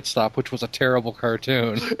Penelope Pitstop, which was a terrible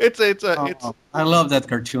cartoon. I love that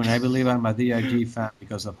cartoon. I believe I'm a DIG fan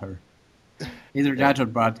because of her. Either that or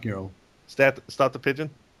Batgirl. Stop the pigeon?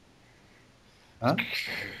 Huh?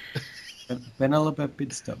 Penelope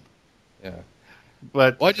Pitstop. Yeah.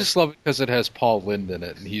 But I just love it because it has Paul Lynde in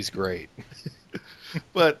it, and he's great.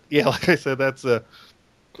 But, yeah, like I said, that's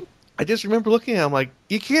I just remember looking at it, I'm like,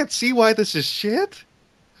 you can't see why this is shit?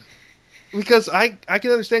 Because I can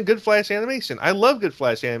understand good Flash animation. I love good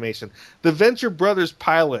Flash animation. The Venture Brothers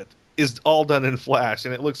pilot is all done in Flash,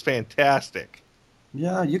 and it looks fantastic.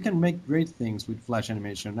 Yeah, you can make great things with Flash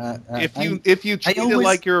animation. If you treat it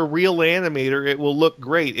like you're a real animator, it will look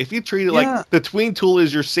great. If you treat it like the tween tool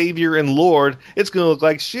is your savior and lord, it's going to look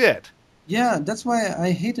like shit. Yeah, that's why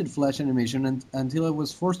I hated Flash animation until I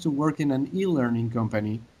was forced to work in an e-learning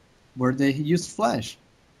company where they used Flash.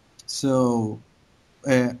 So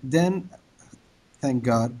then, thank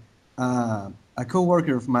God, a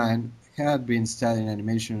coworker of mine had been studying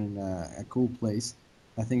animation in a cool place.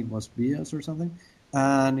 I think it was BIOS or something.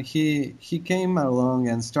 And he came along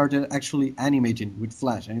and started actually animating with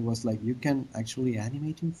Flash. And he was like, "You can actually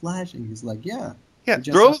animate in Flash?" And he's like, "Yeah. Yeah,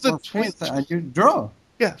 throw the tween and you draw."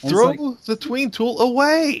 Yeah, throw the tween tool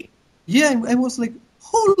away. Yeah, I was like,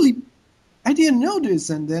 holy, I didn't know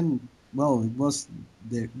this. And then, well, it was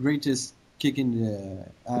the greatest kick in the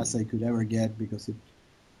ass I could ever get, because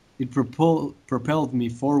it propelled me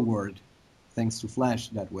forward thanks to Flash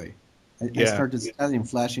that way. I started studying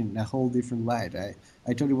Flash in a whole different light. I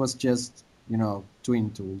thought it was just,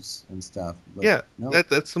 tween tools and stuff. But yeah, no.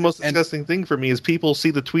 That's the most disgusting thing for me, is people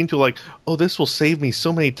see the tween tool like, oh, this will save me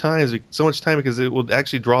so much time because it will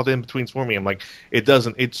actually draw the in-betweens for me. I'm like, it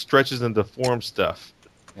doesn't. It stretches and deforms stuff.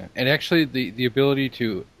 Yeah. And actually, the ability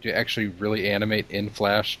to actually really animate in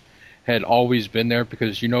Flash had always been there,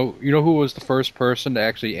 because you know who was the first person to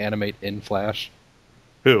actually animate in Flash?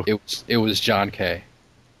 Who? It was John Kay.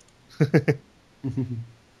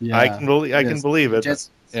 Yeah, I can believe it.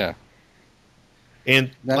 Yeah.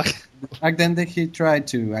 And back then he tried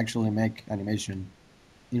to actually make animation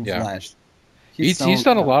in Flash. He's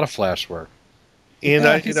done a lot of Flash work. And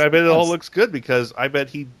Yeah, I bet it all yes. looks good because I bet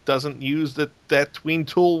he doesn't use that tween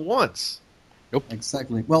tool once.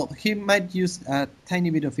 Exactly. Well, he might use a tiny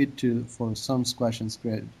bit of it for some squash and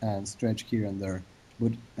stretch here and there,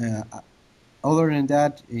 but other than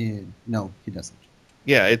that, no, he doesn't.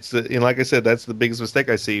 Yeah, and like I said, that's the biggest mistake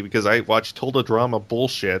I see because I watch Total Drama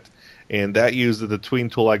bullshit, and that uses the tween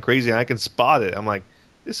tool like crazy, and I can spot it. I'm like,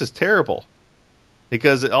 this is terrible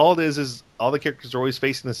because all it is all the characters are always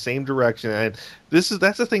facing the same direction, and that's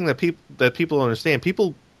the thing that people don't understand.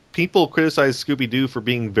 People criticize Scooby Doo for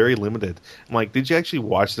being very limited. I'm like, did you actually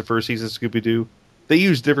watch the first season of Scooby Doo? They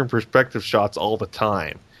use different perspective shots all the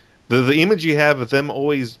time. The image you have of them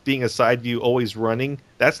always being a side view, always running,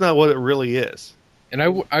 that's not what it really is. And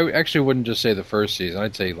I actually wouldn't just say the first season.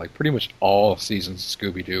 I'd say like pretty much all seasons of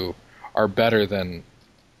Scooby-Doo are better than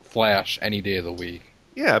Flash any day of the week.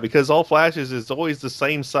 Yeah, because all Flashes is always the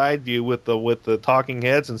same side view with the talking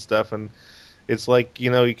heads and stuff, and it's like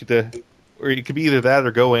you could or it could be either that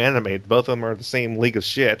or Go Animate. Both of them are the same league of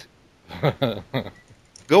shit.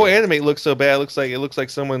 Go Animate looks so bad. It looks like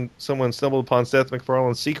someone stumbled upon Seth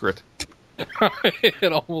MacFarlane's secret.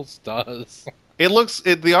 It almost does.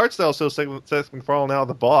 The art style shows Seth MacFarlane out of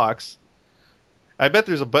the box. I bet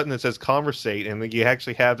there's a button that says conversate, and then you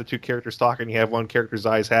actually have the two characters talking. You have one character's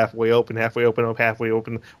eyes halfway open, halfway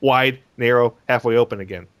open, wide, narrow, halfway open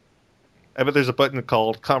again. I bet there's a button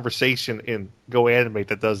called conversation in Go Animate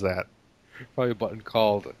that does that. Probably a button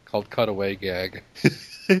called cutaway gag.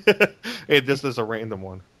 It just is a random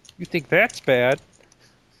one. You think that's bad?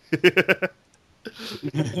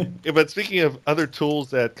 Yeah, but speaking of other tools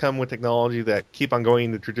that come with technology that keep on going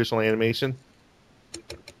into traditional animation,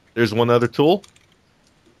 there's one other tool,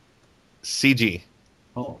 CG.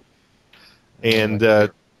 Oh, And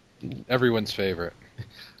Everyone's favorite.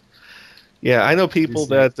 yeah, I know people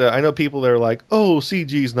that are like, "Oh,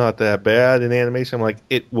 CG's not that bad in animation." I'm like,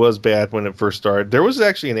 it was bad when it first started. There was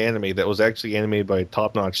actually an anime that was actually animated by a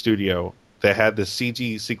top-notch studio that had this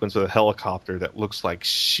CG sequence with a helicopter that looks like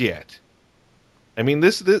shit. I mean,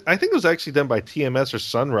 this I think it was actually done by TMS or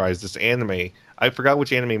Sunrise. This anime, I forgot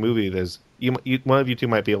which anime movie it is. One of you two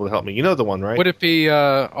might be able to help me. You know the one, right? Would it be?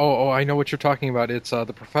 I know what you're talking about. It's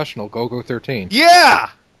The Professional, Go-Go 13. Yeah,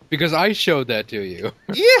 Because I showed that to you.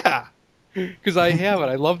 yeah. Because I have it.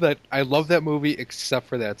 I love that. I love that movie except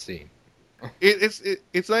for that scene.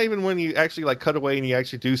 It's not even when you actually like cut away and you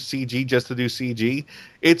actually do CG just to do CG.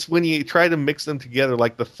 It's when you try to mix them together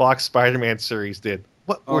like the Fox Spider-Man series did.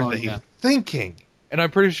 What were they thinking? And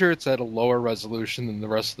I'm pretty sure it's at a lower resolution than the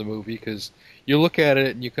rest of the movie because you look at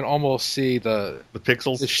it and you can almost see the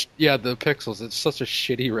pixels. The pixels. It's such a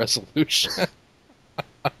shitty resolution.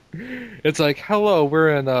 It's like, hello,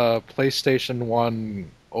 we're in a PlayStation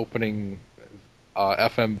 1 opening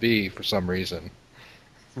FMV for some reason.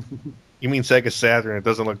 You mean Sega Saturn? It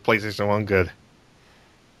doesn't look PlayStation 1 good.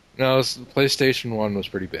 No, PlayStation 1 was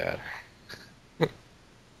pretty bad.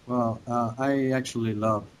 well, I actually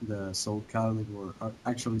love the Soul Calibur,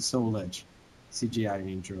 actually Soul Edge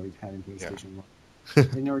CGI intro it had in PlayStation 1.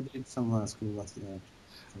 They never did something as cool as that.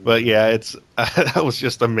 But yeah, it's that was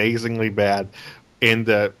just amazingly bad. And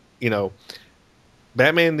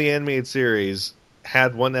Batman the Animated Series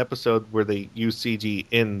had one episode where they used CG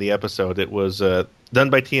in the episode. It was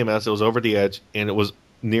done by TMS. It was over the edge, and it was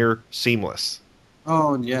near seamless.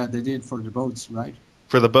 Oh yeah, they did for the boats, right?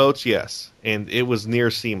 For the boats, yes, and it was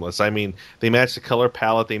near seamless. I mean, they matched the color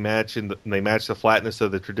palette, they matched the flatness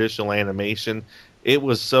of the traditional animation. It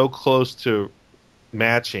was so close to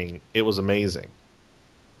matching. It was amazing.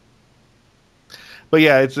 But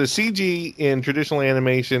yeah, it's the CG in traditional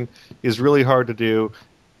animation is really hard to do.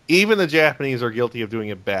 Even the Japanese are guilty of doing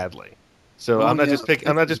it badly. So I'm not just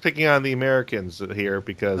picking on the Americans here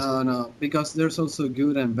because no, because there's also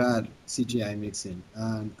good and bad CGI mixing,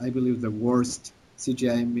 and I believe the worst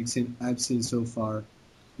CGI mixing I've seen so far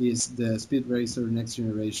is the Speed Racer Next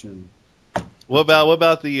Generation. What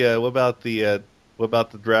about the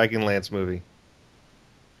Dragonlance movie?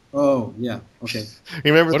 Oh yeah, okay.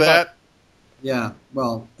 You remember that? Yeah,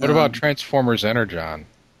 well. What about Transformers Energon?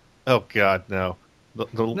 Oh God, no.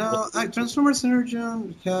 Transformers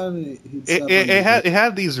Energon had it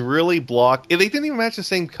had these really block. They didn't even match the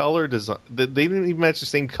same color design. They didn't even match the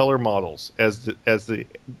same color models as the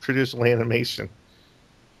traditional animation.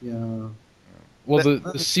 Yeah. Well, the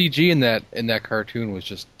CG in that cartoon was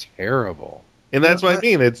just terrible. And that's what I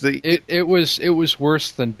mean. It was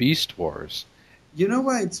worse than Beast Wars. You know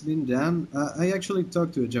why it's been done? I actually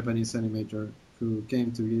talked to a Japanese animator who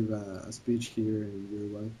came to give a speech here in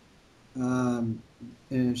Uruguay.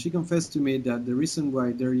 And she confessed to me that the reason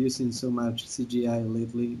why they're using so much CGI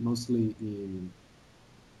lately, mostly in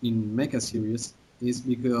mecha series, is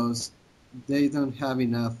because they don't have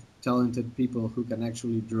enough talented people who can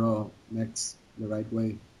actually draw mechs the right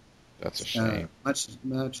way. That's a shame.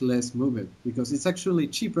 Much less move it, because it's actually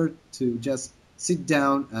cheaper to just sit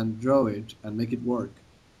down and draw it and make it work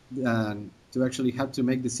than to actually have to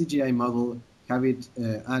make the CGI model, have it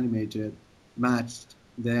animated, matched,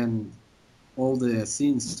 then all the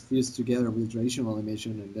scenes fused together with traditional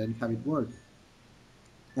animation, and then have it work.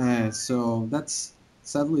 So that's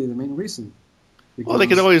sadly the main reason. Well, they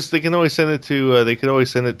can always send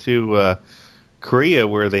it to Korea,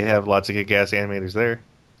 where they have lots of kick-ass animators there.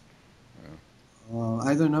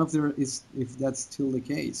 I don't know if that's still the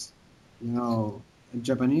case. You know,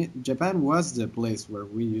 Japan was the place where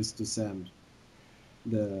we used to send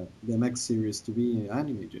the mech series to be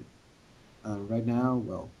animated. Right now,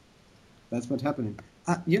 well, that's what's happening.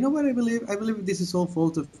 You know what I believe? I believe this is all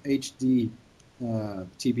fault of HD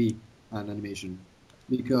TV and animation,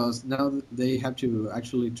 because now they have to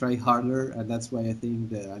actually try harder, and that's why I think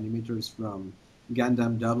the animators from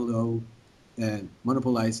Gundam 00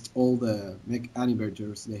 monopolized all the mech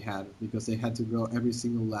animators they had, because they had to draw every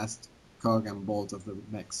single last cog and bolt of the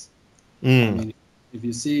mechs. I mean, if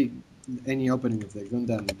you see any opening of the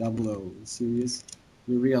Gundam 00 series,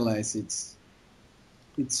 you realize it's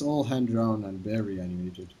all hand-drawn and very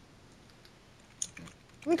animated.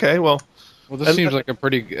 Okay, well, This seems like a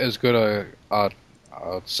pretty as good a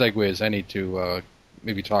segue as any to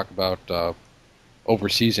maybe talk about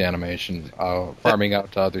overseas animation, farming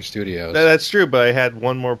out to other studios. That's true, but I had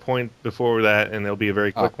one more point before that, and it'll be a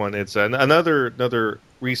very quick one. It's another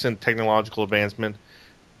recent technological advancement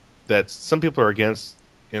that some people are against,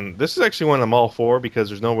 and this is actually one I'm all for, because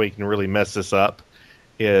there's no way you can really mess this up,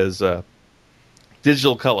 is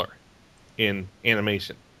digital color in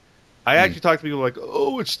animation. I actually talk to people like,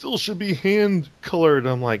 oh, it still should be hand colored.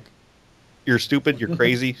 I'm like, you're stupid, you're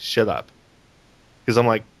crazy, shut up. Because I'm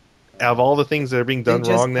like, out of all the things that are being done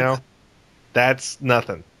wrong now, that's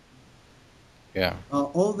nothing. Yeah.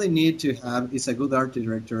 All they need to have is a good art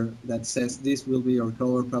director that says this will be your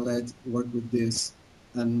color palette, work with this,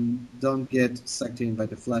 and don't get sucked in by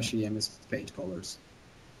the flashy MS Paint colors.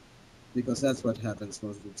 Because that's what happens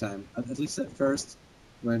most of the time. At least at first,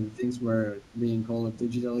 when things were being colored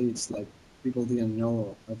digitally, it's like people didn't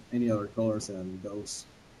know of any other colors than those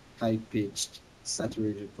high-pitched,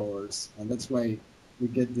 saturated colors. And that's why we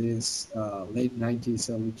get this late 90s,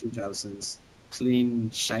 early 2000s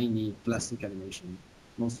clean, shiny plastic animation,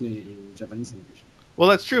 mostly in Japanese animation. Well,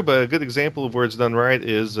 that's true, but a good example of where it's done right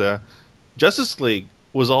is Justice League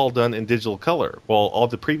was all done in digital color, while all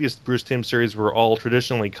the previous Bruce Timm series were all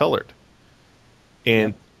traditionally colored.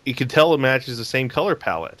 And you can tell it matches the same color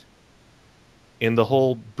palette. In the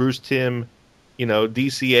whole Bruce Timm,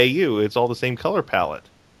 DCAU, it's all the same color palette.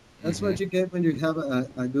 That's what you get when you have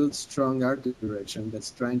a good, strong art direction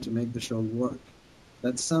that's trying to make the show work.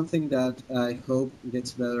 That's something that I hope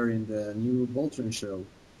gets better in the new Voltron show.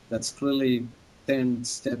 That's clearly 10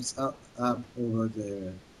 steps up over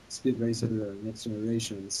the Speed Racer Next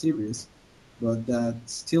Generation series, but that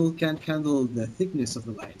still can't handle the thickness of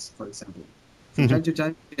the lines, for example. From time to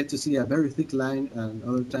time, you get to see a very thick line, and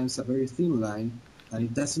other times a very thin line, and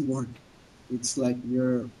it doesn't work. It's like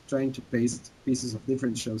you're trying to paste pieces of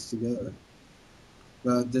different shows together.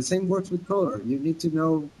 But the same works with color. You need to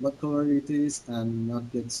know what color it is and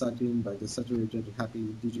not get sucked in by the saturated, happy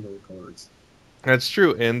digital colors. That's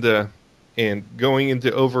true. And going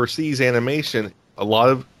into overseas animation, a lot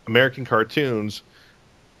of American cartoons,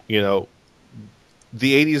 the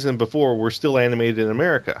 80s and before were still animated in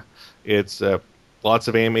America. It's lots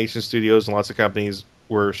of animation studios and lots of companies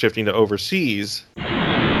were shifting to overseas.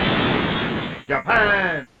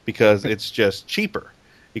 Japan! Because it's just cheaper.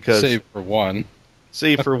 Save for one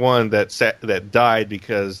that died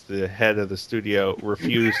because the head of the studio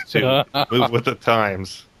refused to move with the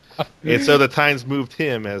times. And so the times moved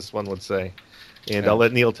him, as one would say. And I'll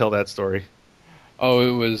let Neil tell that story. Oh,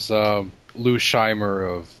 it was Lou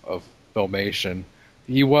Scheimer of Filmation.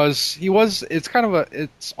 It's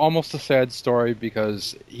almost a sad story,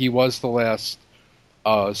 because he was the last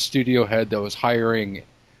studio head that was hiring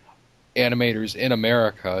animators in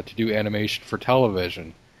America to do animation for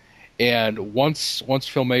television. And once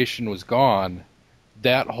Filmation was gone,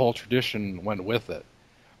 that whole tradition went with it.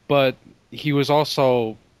 But he was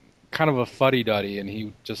also kind of a fuddy-duddy, and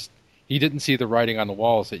he didn't see the writing on the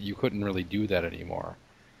walls that you couldn't really do that anymore.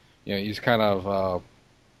 He's kind of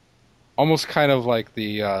almost kind of like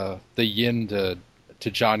the yin to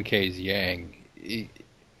John K's yang.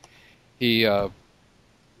 He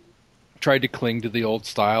tried to cling to the old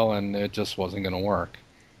style, and it just wasn't going to work.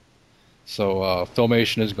 So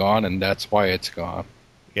Filmation is gone, and that's why it's gone.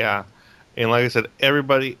 Yeah. And like I said,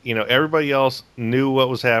 everybody else knew what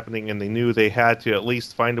was happening, and they knew they had to at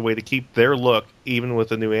least find a way to keep their look, even with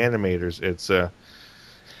the new animators. It's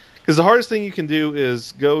because the hardest thing you can do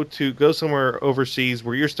is go somewhere overseas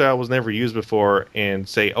where your style was never used before and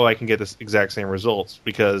say, "Oh, I can get this exact same results."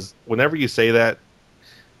 Because whenever you say that,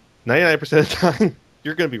 99% of the time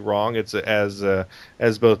you're going to be wrong. It's as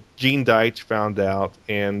both Gene Deitch found out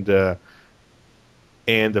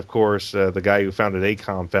and of course, the guy who founded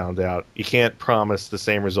ACOM found out, you can't promise the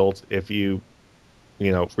same results if you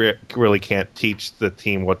really can't teach the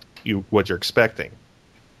team what you're expecting.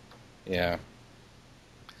 Yeah.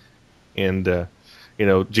 And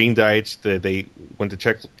Gene Deitch, they went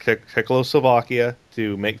to Czechoslovakia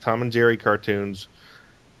to make Tom and Jerry cartoons,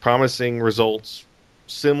 promising results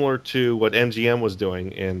similar to what MGM was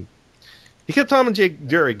doing, and he kept Tom and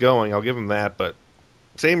Jerry going. I'll give him that, but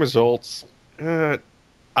same results.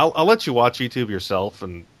 I'll let you watch YouTube yourself,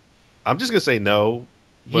 and I'm just gonna say no.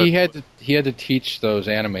 But He had to teach those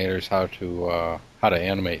animators how to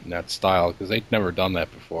animate in that style because they'd never done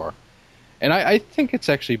that before. And I think it's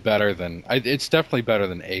actually better than it's definitely better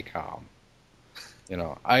than ACOM.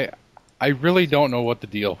 I really don't know what the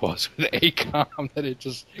deal was with ACOM that it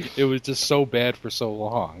was just so bad for so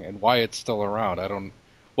long, and why it's still around. I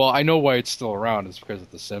know why it's still around is because of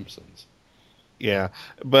The Simpsons. Yeah,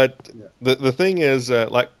 but the thing is,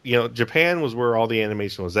 Japan was where all the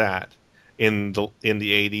animation was at in the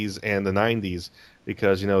 80s and the 90s,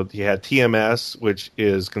 because you had TMS, which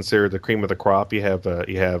is considered the cream of the crop. You have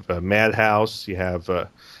Madhouse, you have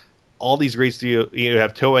all these great studios. You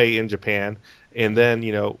have Toei in Japan, and then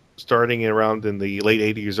starting around in the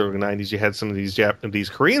late 80s, early 90s, you had some of these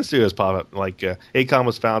Korean studios pop up. Like ACOM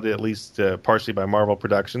was founded at least partially by Marvel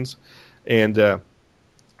Productions, and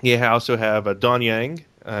you also have Don Yang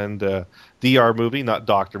and DR Movie, not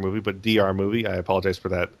Doctor Movie, but DR Movie. I apologize for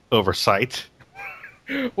that oversight.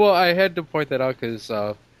 Well, I had to point that out because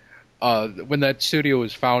when that studio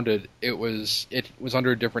was founded, it was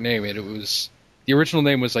under a different name, and the original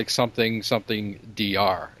name was like something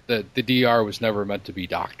DR. The DR was never meant to be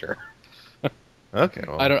Doctor. Okay,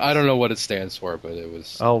 well, I don't know what it stands for, but it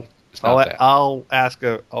was. I'll ask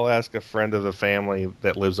a friend of the family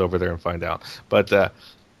that lives over there and find out. But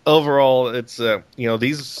overall, it's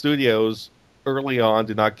these studios early on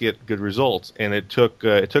did not get good results, and it took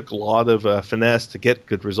a lot of finesse to get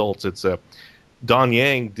good results. It's Don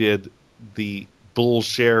Yang did the Bull's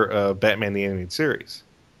share of Batman the Animated Series,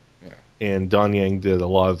 and Don Yang did a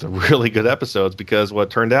lot of the really good episodes, because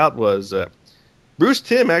what turned out was Bruce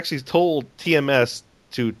Timm actually told TMS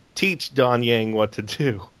to teach Don Yang what to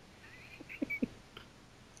do.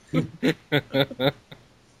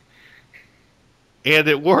 And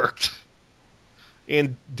it worked.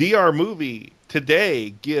 And DR Movie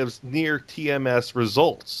today gives near TMS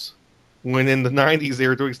results, when in the 90s they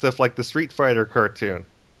were doing stuff like the Street Fighter cartoon.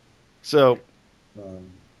 So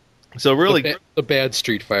really, the bad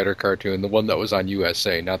Street Fighter cartoon, the one that was on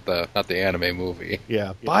USA, not the anime movie.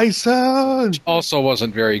 Yeah, Bison. Which also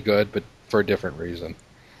wasn't very good, but for a different reason.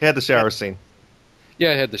 It had the shower scene.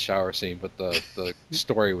 Yeah, it had the shower scene, but the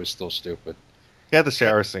story was still stupid. It had the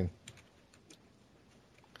shower scene.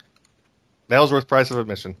 That was worth price of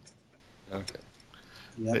admission. Okay.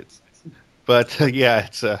 Yeah.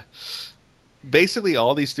 It's basically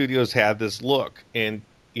all these studios had this look, and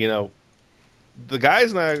the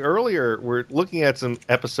guys and I earlier were looking at some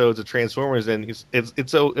episodes of Transformers, and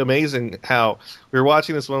it's so amazing how we were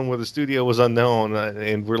watching this one where the studio was unknown,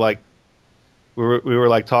 and we were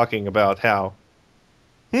like talking about how,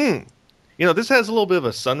 this has a little bit of a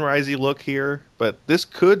sunrisey look here, but this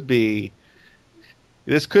could be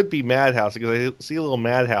Madhouse, because I see a little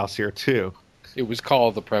Madhouse here too. It was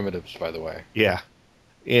called The Primitives, by the way. Yeah,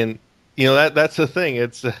 and that's the thing.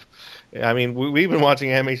 It's, we've been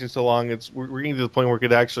watching animation so long. We're getting to the point where it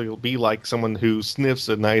could actually be like someone who sniffs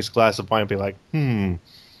a nice glass of wine and be like, the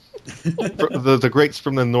grapes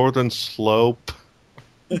from the northern slope.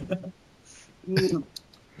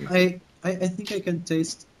 I think I can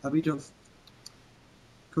taste a bit of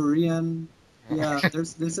Korean. Yeah,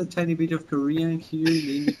 there's a tiny bit of Korean here in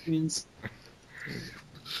the in-betweens.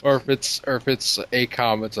 Or if it's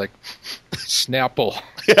ACOM, it's like Snapple.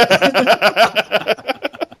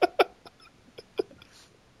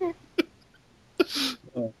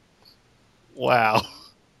 Wow,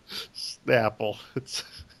 Snapple. It's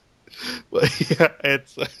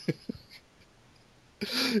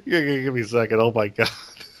you're gonna give me a second. Oh my god.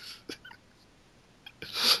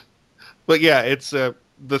 But yeah, it's the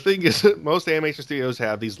thing is that most animation studios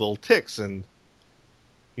have these little ticks, and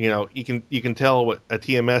you can tell what a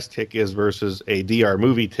TMS tick is versus a DR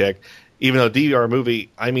Movie tick. Even though DR movie,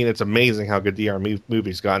 I mean, it's amazing how good DR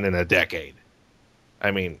movie's gotten in a decade.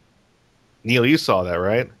 I mean, Neil, you saw that,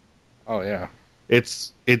 right? Oh yeah.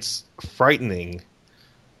 It's frightening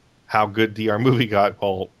how good DR movie got.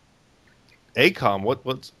 Well, ACOM,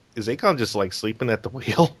 what's is ACOM just like sleeping at the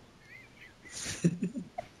wheel?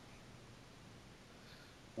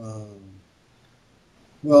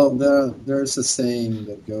 Well, there's a saying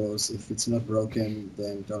that goes, if it's not broken,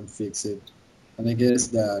 then don't fix it. And I guess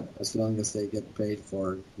that as long as they get paid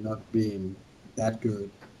for not being that good,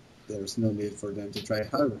 there's no need for them to try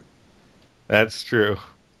harder. That's true.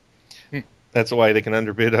 That's why they can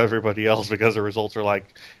underbid everybody else, because the results are like,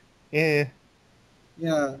 eh.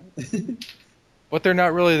 Yeah. But they're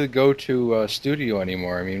not really the go-to studio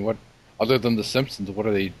anymore. I mean, what other than The Simpsons, what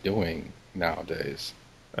are they doing nowadays?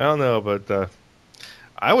 I don't know, but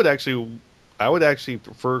I would actually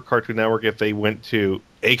prefer Cartoon Network if they went to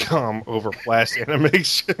ACOM over Flash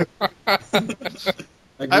Animation.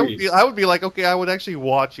 I would be like, okay, I would actually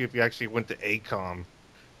watch you if you actually went to ACOM.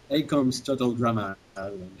 ACOM's total drama.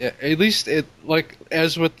 Yeah, at least it like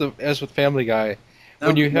as with Family Guy,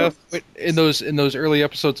 when you have in those early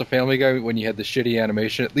episodes of Family Guy, when you had the shitty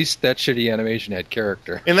animation, at least that shitty animation had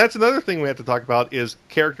character. And that's another thing we have to talk about is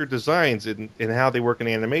character designs and how they work in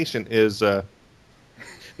animation. Is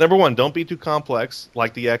number one, don't be too complex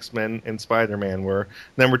like the X-Men and Spider-Man were.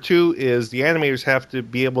 Number two is the animators have to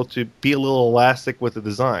be able to be a little elastic with the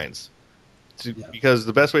designs. Because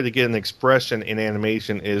the best way to get an expression in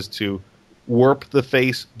animation is to warp the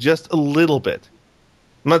face just a little bit.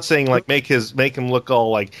 I'm not saying like make him look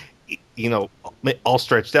all like, all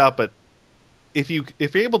stretched out, but if you're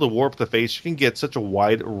able to warp the face, you can get such a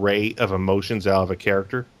wide array of emotions out of a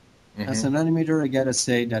character. Mm-hmm. As an animator, I gotta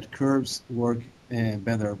say that curves work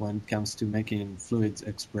better when it comes to making fluid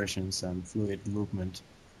expressions and fluid movement.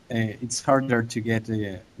 It's harder to get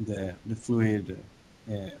the fluid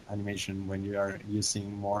animation when you are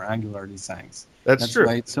using more angular designs. That's true.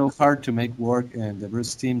 Why it's so hard to make work in the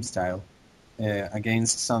Bruce Timm style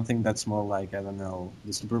against something that's more like, I don't know,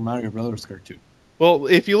 the Super Mario Brothers cartoon. Well,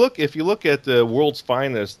 if you look at the World's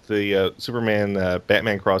Finest, the Superman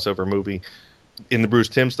Batman crossover movie in the Bruce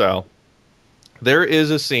Timm style, there is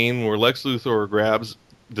a scene where Lex Luthor grabs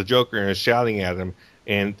the Joker and is shouting at him,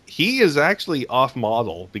 and he is actually off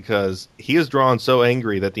model because he is drawn so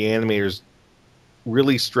angry that the animators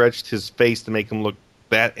really stretched his face to make him look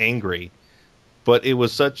that angry, but it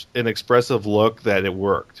was such an expressive look that it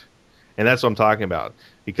worked. And that's what I'm talking about,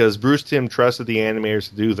 because Bruce Timm trusted the animators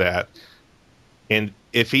to do that, and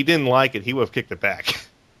if he didn't like it, he would have kicked it back.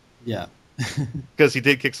 Yeah. Because he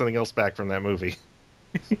did kick something else back from that movie.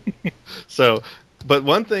 So, but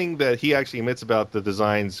one thing that he actually admits about the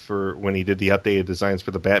designs for when he did the updated designs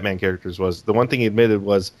for the Batman characters was, the one thing he admitted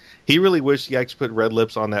was he really wished he actually put red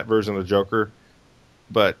lips on that version of the Joker,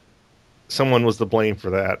 but someone was to blame for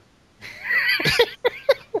that.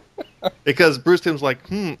 Because Bruce Timm's like,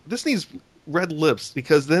 this needs red lips,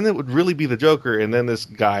 because then it would really be the Joker. And then this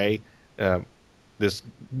guy, this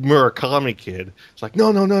Murakami kid, is like,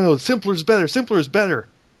 no, simpler is better.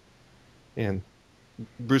 And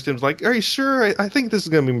Bruce Timm's like, are you sure? I think this is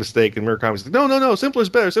going to be a mistake. And Murakami's like, no, simpler is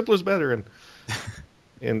better.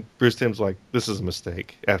 And Bruce Timm's like, this is a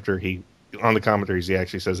mistake. After on the commentaries, he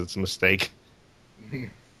actually says it's a mistake. And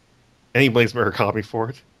he blames Murakami for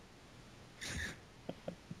it.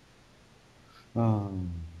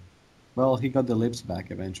 Well, he got the lips back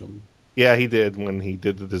eventually. Yeah, he did when he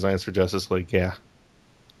did the designs for Justice League, yeah.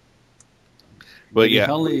 But yeah.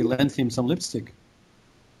 Holly lent him some lipstick.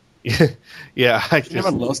 Yeah, I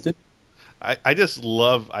never lost it. I just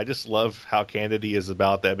love how candid he is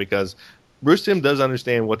about that, because Bruce Timm does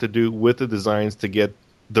understand what to do with the designs to get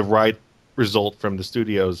the right result from the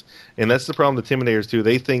studios. And that's the problem with Timminators too.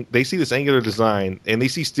 They see this angular design and they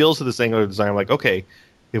see stills of this angular design like, okay,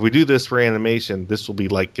 if we do this for animation, this will be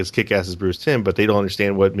like as kick-ass as Bruce Timm, but they don't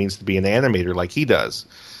understand what it means to be an animator like he does.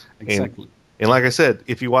 Exactly. And like I said,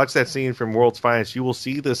 if you watch that scene from World's Finest, you will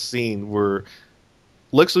see this scene where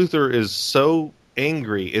Lex Luthor is so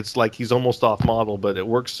angry, it's like he's almost off model, but it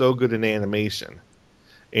works so good in animation.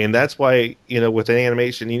 And that's why, with an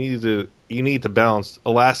animation, you need to balance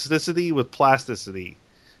elasticity with plasticity.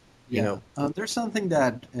 There's something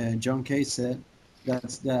that John Kay said,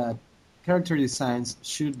 that character designs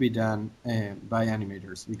should be done by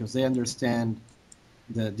animators, because they understand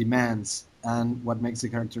the demands and what makes the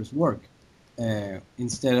characters work.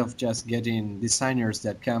 Instead of just getting designers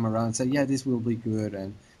that come around and say, yeah, this will be good.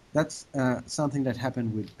 And that's something that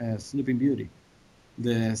happened with Sleeping Beauty.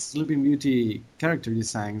 The Sleeping Beauty character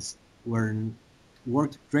designs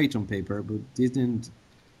worked great on paper, but didn't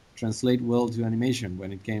translate well to animation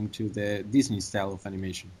when it came to the Disney style of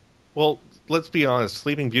animation. Well, let's be honest.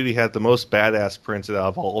 Sleeping Beauty had the most badass prince out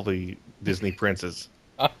of all the Disney princes.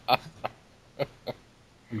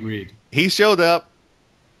 Agreed. He showed up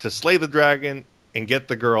to slay the dragon and get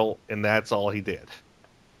the girl, and that's all he did.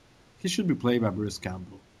 He should be played by Bruce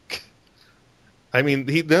Campbell. I mean,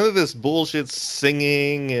 none of this bullshit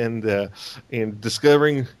singing and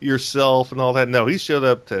discovering yourself and all that. No, he showed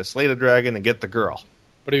up to slay the dragon and get the girl.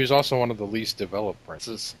 But he was also one of the least developed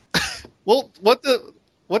princes. Well, what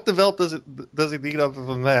develop does he need other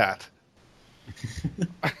than that?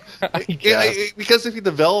 I guess. Because if you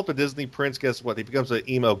develop a Disney prince, guess what? He becomes an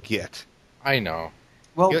emo git. I know.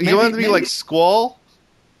 Well, You want him to be like Squall?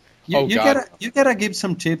 You God. gotta give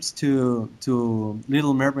some tips to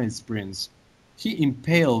Little Mermaid's prince. He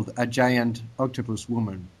impaled a giant octopus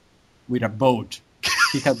woman with a boat.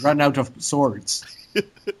 He had run out of swords.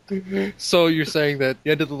 So you're saying that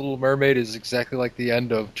the end of The Little Mermaid is exactly like the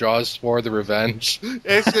end of Jaws 4: The Revenge?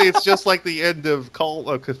 Actually, it's just like the end of Call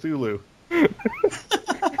of Cthulhu.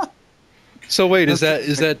 So wait, is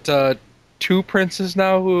that two princes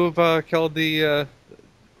now who have killed the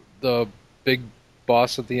big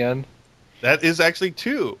boss at the end? That is actually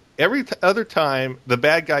two. Every other time, the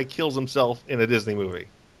bad guy kills himself in a Disney movie.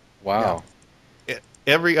 Wow.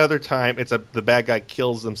 Every other time, the bad guy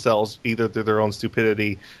kills themselves either through their own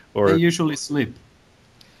stupidity or They usually sleep.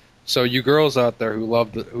 So you girls out there who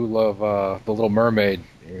love The Little Mermaid,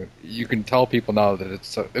 you can tell people now that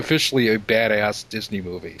it's officially a badass Disney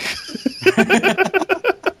movie.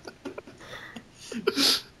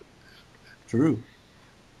 True.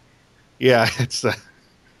 yeah, it's.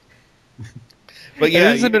 But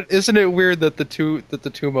yeah, And isn't it weird that the two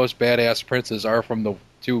most badass princes are from the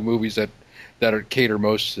two movies that cater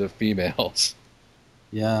most to females?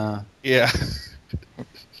 Yeah. yeah.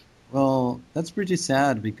 Well, that's pretty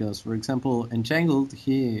sad because, for example, Entangled,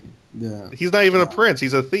 He's not even a prince;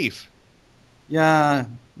 he's a thief. Yeah,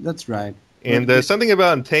 that's right. And something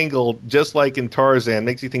about Entangled, just like in Tarzan,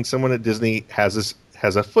 makes you think someone at Disney has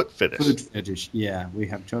a foot fetish. Foot fetish. Yeah, we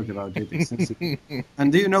have talked about it extensively.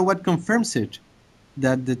 And do you know what confirms it?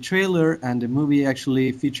 That the trailer and the movie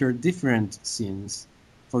actually feature different scenes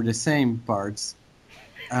for the same parts,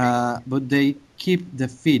 but they keep the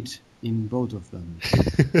feet in both of them.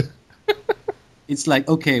 It's like,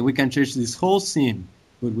 okay, we can change this whole scene,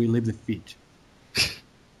 but we leave the feet.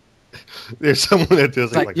 There's someone at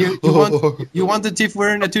Disney Like, like, you want the thief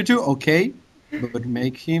wearing a tutu? Okay, but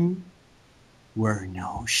make him wear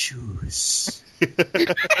no shoes.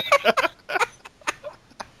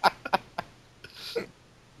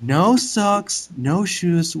 No socks, no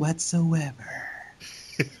shoes whatsoever.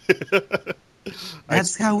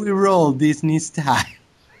 That's how we roll Disney style.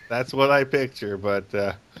 That's what I picture.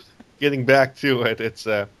 But getting back to it, it's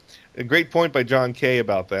a great point by John Kay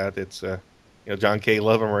about that. It's John Kay,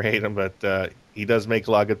 love him or hate him, but he does make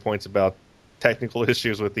a lot of good points about technical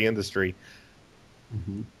issues with the industry.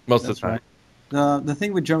 Mm-hmm. Most of the time. Right. The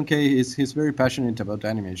thing with John Kay is he's very passionate about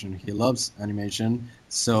animation. He loves animation,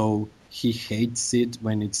 so he hates it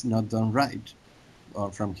when it's not done right,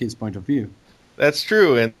 from his point of view. That's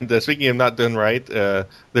true. And speaking of not done right,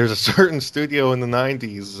 there's a certain studio in the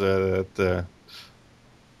 90s that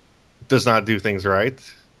does not do things right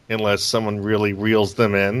unless someone really reels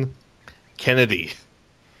them in. Kennedy.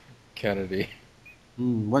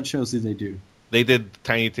 What shows did they do? They did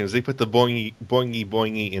Tiny Toons. They put the boingy, boingy,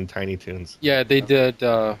 boingy in Tiny Toons. Yeah, they did.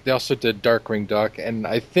 They also did Darkwing Duck, and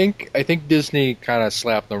I think Disney kind of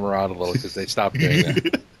slapped them around a little because they stopped doing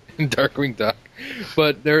that in Darkwing Duck.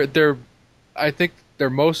 But I think they're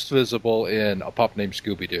most visible in A Pup Named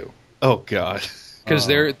Scooby Doo. Oh God! Because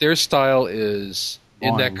their style is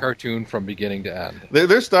in that Boing. cartoon from beginning to end,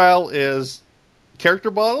 Their style is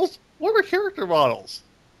character models. What are character models?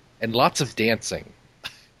 and lots of dancing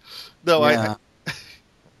No, Yeah.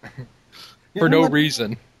 for no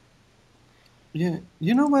reason. Yeah,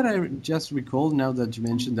 you know what I just recalled now that you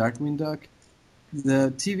mentioned Darkwing Duck?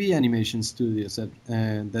 The TV animation studios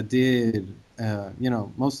that did,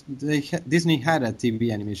 Disney had a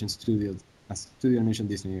TV animation studio, a Studio Animation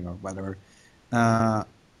Disney or whatever.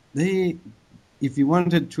 If you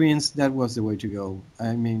wanted twins, that was the way to go.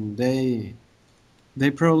 I mean, they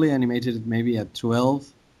probably animated it maybe at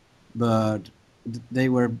 12, but they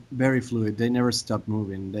were very fluid. They never stopped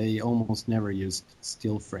moving. They almost never used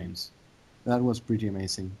still frames. That was pretty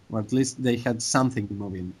amazing. Or at least they had something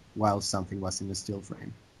moving while something was in a still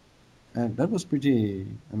frame. And that was pretty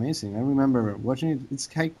amazing. I remember watching it.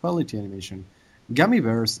 It's high quality animation. Gummy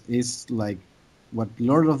Bears is like what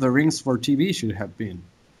Lord of the Rings for TV should have been.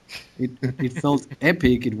 It felt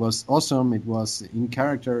epic. It was awesome. It was in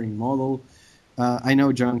character, in model. I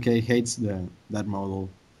know John Kay hates that model,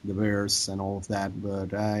 the bears and all of that,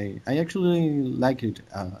 but I actually like it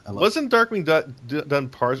a lot. Wasn't Darkwing Duck done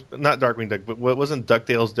not Darkwing Duck, but wasn't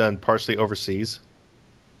DuckTales done partially overseas?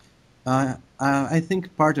 I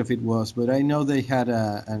think part of it was, but I know they had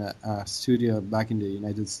a studio back in the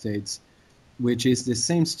United States, which is the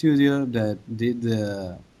same studio that did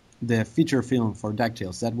the feature film for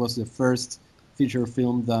DuckTales. That was the first feature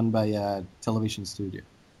film done by a television studio.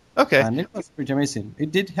 Okay. And it was pretty amazing.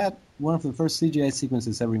 It did have one of the first CGI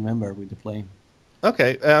sequences I remember with the plane.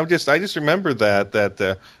 Okay. I just remember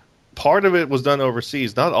that part of it was done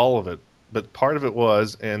overseas, not all of it, but part of it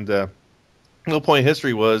was, and Little Point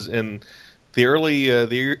History was in the early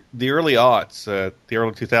early aughts, the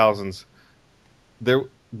early 2000s. There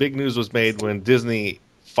big news was made when Disney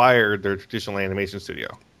fired their traditional animation studio.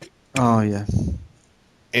 Oh yeah.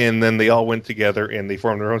 And then they all went together and they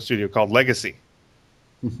formed their own studio called Legacy.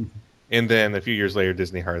 And then a few years later,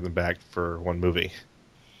 Disney hired them back for one movie,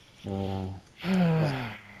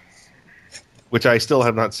 which I still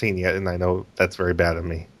have not seen yet, and I know that's very bad of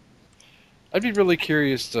me. I'd be really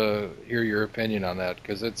curious to hear your opinion on that,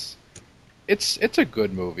 because it's a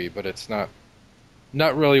good movie, but it's not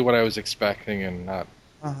really what I was expecting, and not.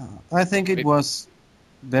 I think it was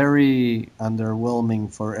very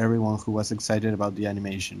underwhelming for everyone who was excited about the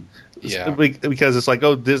animation. Yeah, because it's like,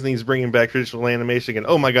 oh, Disney's bringing back traditional animation, and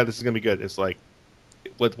oh my god, this is gonna be good. It's like,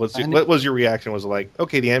 what was your reaction? Was it like,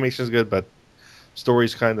 okay, the animation is good, but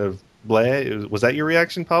story's kind of bleh? Was that your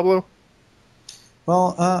reaction, Pablo?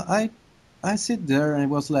 Well, I sit there and it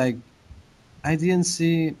was like, I didn't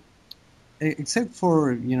see, except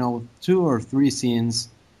for 2 or 3 scenes,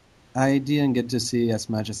 I didn't get to see as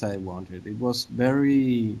much as I wanted. It was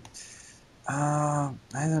very, I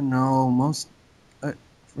don't know,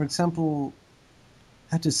 for example,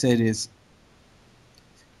 how to say this,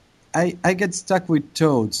 I get stuck with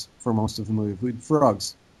toads for most of the movie, with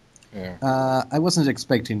frogs. Yeah. I wasn't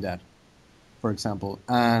expecting that, for example,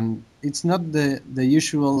 and it's not the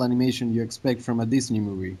usual animation you expect from a Disney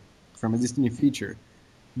movie, from a Disney feature,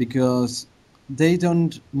 because they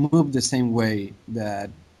don't move the same way that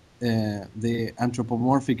the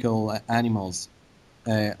anthropomorphical animals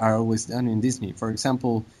are always done in Disney. For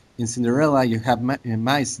example, in Cinderella, you have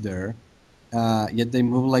mice there, yet they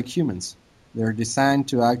move like humans. They're designed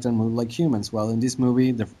to act and move like humans. While in this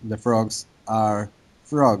movie, the frogs are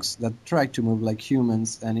frogs that try to move like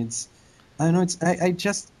humans, and I don't know. I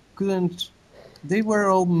just couldn't. They were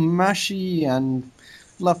all mushy and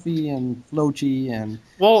fluffy and floaty and.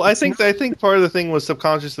 Well, I think part of the thing was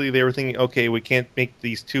subconsciously they were thinking, okay, we can't make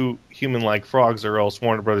these 2 human-like frogs, or else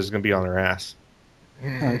Warner Brothers is going to be on their ass.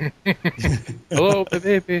 Hello,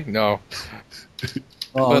 baby. No.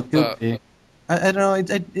 Oh, But, I don't know.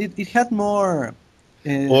 It had more.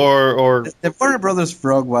 Or The Warner Brothers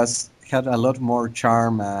frog had a lot more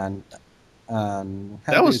charm and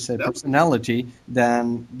personality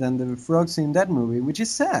than the frogs in that movie, which is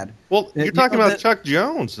sad. well, you're talking about Chuck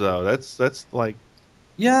Jones, though. That's like.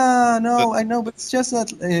 Yeah, no, I know, but it's just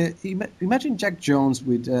that imagine Jack Jones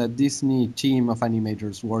with a Disney team of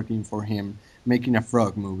animators working for him, making a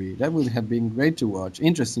frog movie. That would have been great to watch,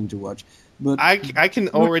 interesting to watch. But I can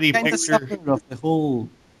already picture. Of the whole,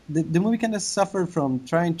 the movie kind of suffered from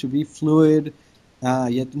trying to be fluid,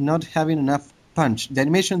 yet not having enough punch. The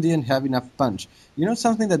animation didn't have enough punch. You know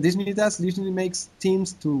something that Disney does? Disney makes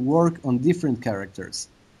teams to work on different characters.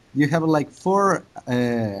 You have like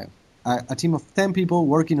a team of 10 people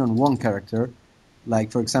working on one character,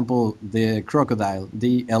 like for example the crocodile,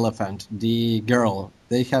 the elephant, the girl.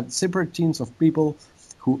 They have separate teams of people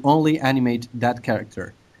who only animate that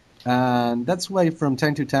character, and that's why from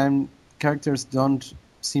time to time characters don't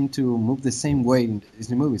seem to move the same way in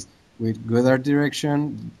Disney movies. With good art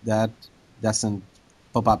direction, that doesn't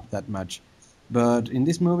pop up that much, but in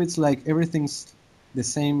this movie it's like everything's the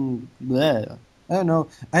same. Bleh. I don't know.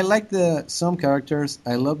 I like some characters.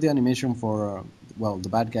 I love the animation for the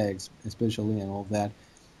bad guy especially and all that.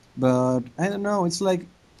 But I don't know. It's like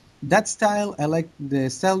that style. I like the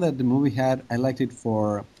style that the movie had. I liked it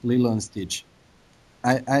for Lilo and Stitch.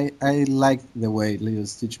 I liked the way Lilo and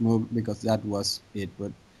Stitch moved because that was it.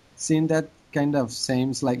 But seeing that kind of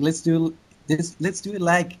same, like let's do this. Let's do it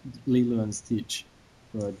like Lilo and Stitch.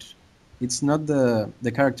 But it's not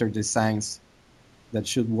the character designs that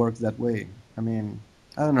should work that way. I mean,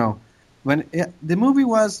 I don't know. When the movie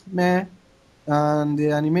was meh, and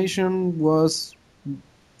the animation was,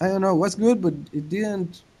 I don't know, was good, but it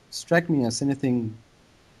didn't strike me as anything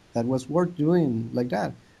that was worth doing like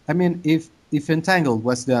that. I mean, if Entangled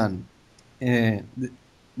was done,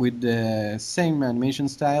 with the same animation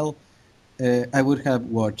style, I would have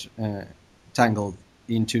watched Tangled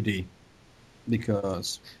in 2D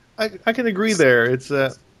because I can agree there.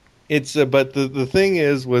 But the thing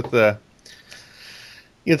is with talking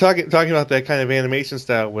about that kind of animation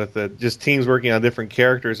style with just teams working on different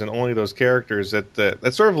characters and only those characters,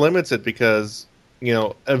 that sort of limits it because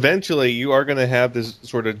eventually you are going to have this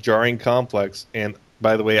sort of jarring complex. And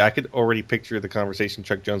by the way, I could already picture the conversation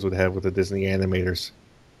Chuck Jones would have with the Disney animators.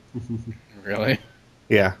 Really?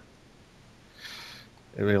 Yeah.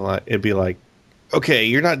 It'd be like, okay,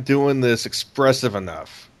 you're not doing this expressive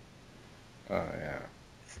enough. Oh, yeah.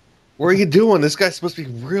 What are you doing? This guy's supposed to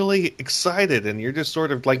be really excited, and you're just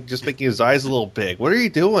sort of like just making his eyes a little big. What are you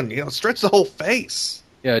doing? Stretch the whole face.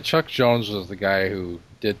 Yeah, Chuck Jones was the guy who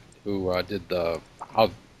did the How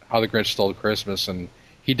the Grinch Stole Christmas, and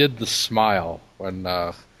he did the smile when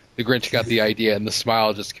the Grinch got the idea, and the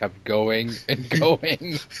smile just kept going and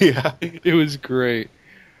going. Yeah, it was great.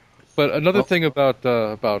 But another thing about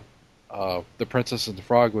the Princess and the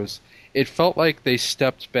Frog was it felt like they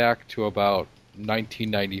stepped back to about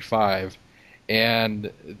 1995, and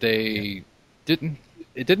it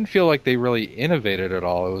didn't feel like they really innovated at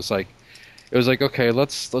all. It was like okay,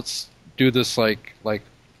 let's do this like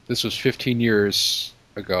this was 15 years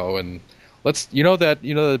ago, and let's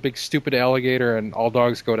the big stupid alligator and All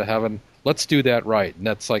Dogs Go to Heaven. Let's do that right, and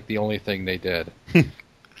that's like the only thing they did.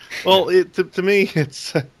 Well, to me,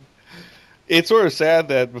 it's sort of sad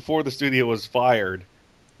that before the studio was fired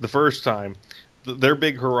the first time, their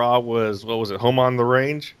big hurrah was, what was it, Home on the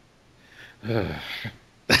Range?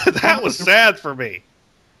 That was sad for me.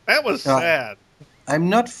 That was sad. I'm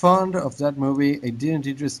not fond of that movie. It didn't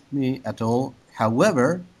interest me at all.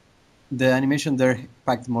 However, the animation there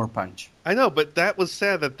packed more punch. I know, but that was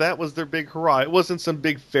sad that was their big hurrah. It wasn't some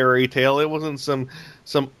big fairy tale. It wasn't some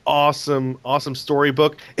awesome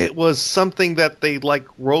storybook. It was something that they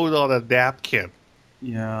wrote on a napkin.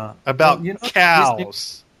 Yeah. About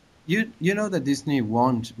cows. You know that Disney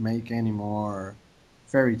won't make any more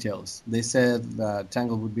fairy tales. They said that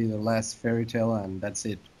Tangled would be the last fairy tale, and that's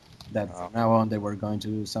it. That from now on they were going to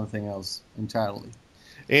do something else entirely.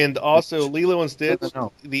 And also, Lilo and Stitch,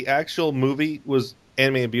 the actual movie was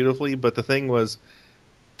animated beautifully, but the thing was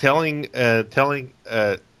telling an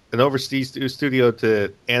overseas studio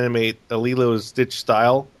to animate a Lilo and Stitch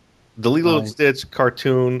style. The Lilo and Stitch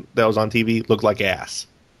cartoon that was on TV looked like ass.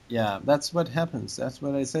 Yeah, that's what happens. That's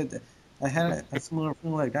what I said. I had a similar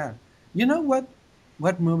feeling like that. You know what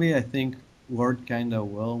movie I think worked kind of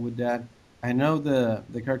well with that? I know the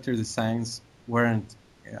character designs weren't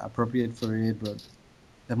appropriate for it, but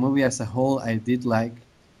the movie as a whole I did like.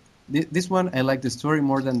 This one I liked the story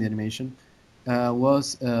more than the animation.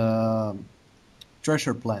 Was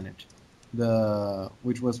Treasure Planet,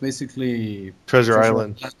 which was basically Treasure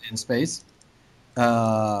Island in space.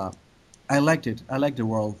 I liked it. I liked the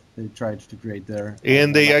world they tried to create there.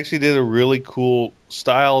 And they actually did a really cool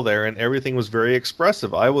style there, and everything was very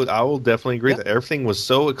expressive. I will definitely agree that everything was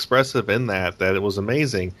so expressive in that it was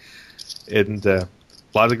amazing. And a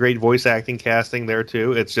lot of great voice acting casting there,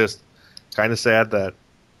 too. It's just kind of sad that,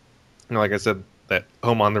 like I said, that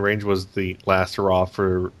Home on the Range was the last hurrah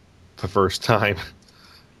for the first time.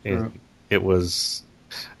 And it was...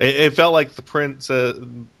 It felt like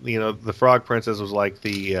the the Frog Princess was like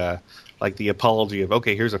the apology of,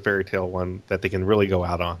 okay, here's a fairy tale one that they can really go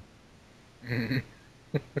out on.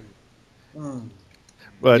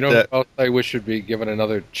 But I wish would be given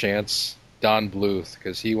another chance. Don Bluth,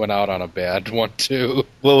 because he went out on a bad one too.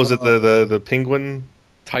 What was it? The Penguin?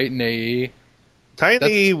 Titan AE. Titan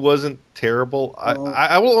AE wasn't terrible.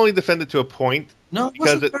 I will only defend it to a point. No,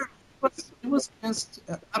 because it was just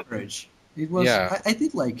average. It was. Yeah. I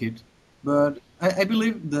did like it, but I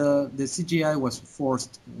believe the CGI was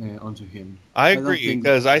forced onto him. I agree,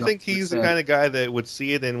 because I think he's the kind of guy that would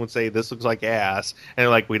see it and would say, this looks like ass, and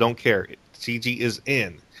like, we don't care. CG is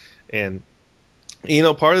in. And,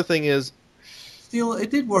 part of the thing is... Still, it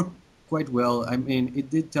did work quite well. I mean, it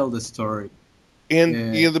did tell the story.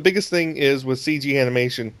 And, the biggest thing is with CG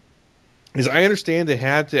animation is I understand it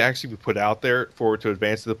had to actually be put out there for it to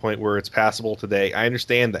advance to the point where it's passable today. I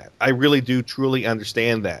understand that. I really do truly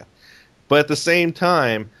understand that. But at the same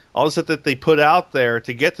time, all the stuff that they put out there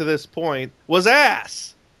to get to this point was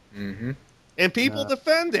ass. Mm-hmm. And people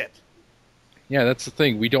defend it. Yeah, that's the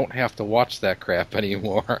thing. We don't have to watch that crap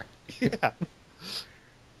anymore. Yeah.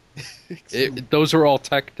 Those are all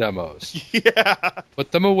tech demos. Yeah.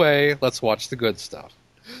 Put them away. Let's watch the good stuff.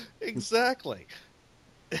 Exactly.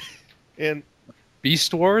 And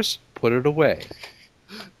Beast Wars, put it away.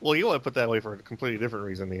 Well, you want to put that away for a completely different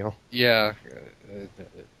reason, Neil. Yeah,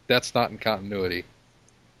 that's not in continuity.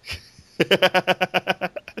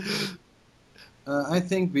 I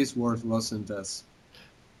think Beast Wars wasn't as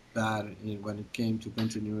bad when it came to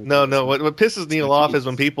continuity. No. What pisses Neil off is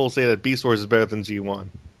when people say that Beast Wars is better than G1.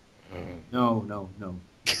 No.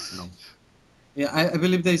 Yeah, I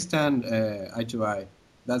believe they stand eye to eye.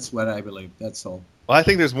 That's what I believe. That's all. Well, I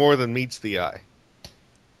think there's more than meets the eye.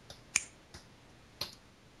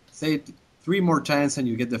 Say it 3 more times and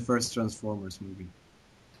you get the first Transformers movie.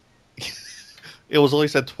 It was only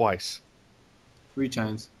said twice. 3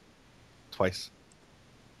 times. Twice.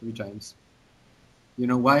 3 times. You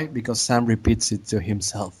know why? Because Sam repeats it to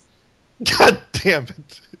himself. God damn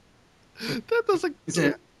it! That doesn't.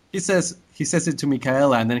 He says it to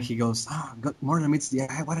Michaela, and then he goes, got more than meets the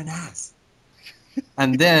eye. What an ass!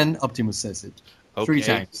 And then Optimus says it 3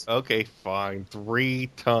 times. Okay, fine. 3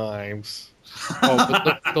 times.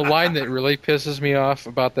 But the line that really pisses me off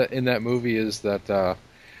about that in that movie is that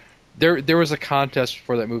there was a contest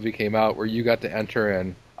before that movie came out where you got to enter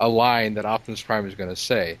in a line that Optimus Prime is going to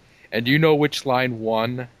say. And do you know which line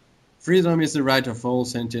won? Freedom is the right of all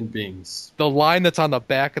sentient beings. The line that's on the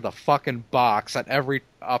back of the fucking box on every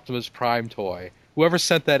Optimus Prime toy. Whoever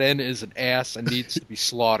sent that in is an ass and needs to be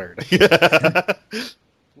slaughtered.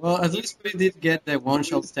 Well, at least we did get the one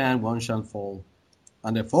shall stand, one shall fall.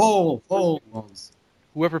 And the fall ones.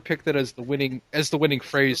 Whoever picked it as the winning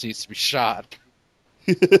phrase needs to be shot.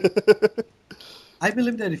 I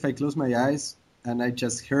believe that if I close my eyes and I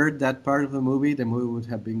just heard that part of the movie would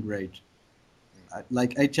have been great.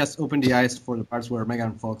 I just opened the eyes for the parts where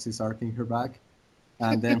Megan Fox is arcing her back.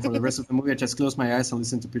 And then for the rest of the movie, I just close my eyes and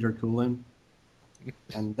listen to Peter Cullen.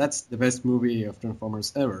 And that's the best movie of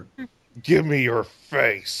Transformers ever. Give me your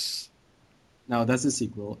face. No, that's the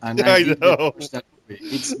sequel. And I know. That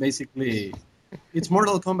movie. It's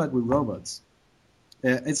Mortal Kombat with robots.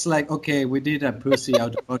 It's like, okay, we did a pussy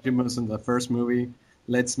out of Optimus in the first movie.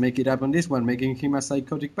 Let's make it up on this one, making him a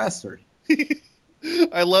psychotic bastard.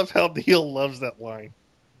 I love how Neil loves that line.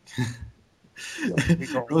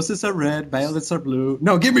 Roses are red, violets are blue.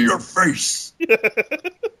 No, give me your face!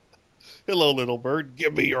 Hello, little bird.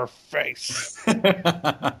 Give me your face.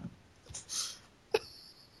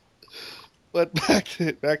 But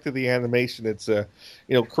back to the animation. It's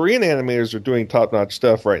Korean animators are doing top-notch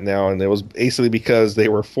stuff right now, and it was basically because they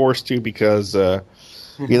were forced to because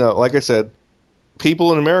like I said,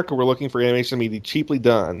 people in America were looking for animation to be cheaply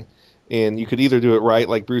done, and you could either do it right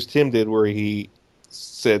like Bruce Timm did, where he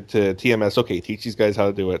said to TMS, "Okay, teach these guys how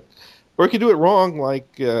to do it," or you could do it wrong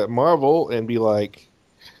like Marvel and be like,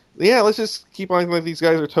 "Yeah, let's just keep on like these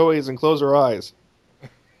guys are toys and close our eyes."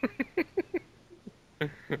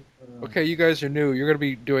 Okay, you guys are new. You're going to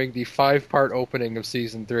be doing the 5-part opening of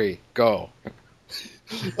Season 3. Go.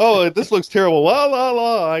 Oh, this looks terrible. La, la,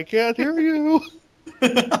 la. I can't hear you.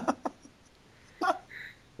 And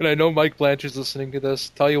I know Mike Blanchard's listening to this.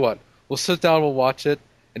 Tell you what, we'll sit down, we'll watch it,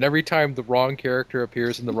 and every time the wrong character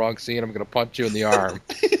appears in the wrong scene, I'm going to punch you in the arm.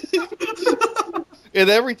 And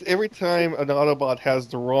every time an Autobot has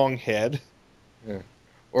the wrong head. Yeah.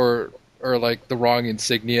 Or like the wrong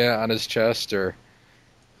insignia on his chest, or...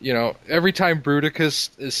 every time Bruticus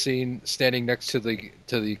is seen standing next to the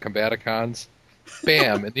Combaticons,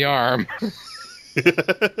 bam, in the arm.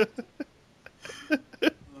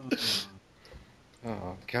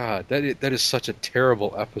 Oh, God, that is such a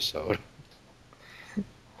terrible episode.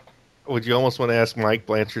 Would you almost want to ask Mike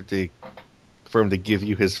Blanchard for him to give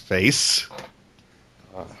you his face?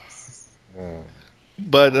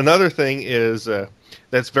 But another thing is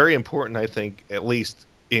that's very important, I think, at least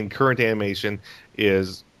in current animation,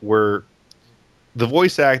 is where the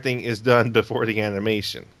voice acting is done before the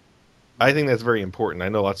animation. I think that's very important. I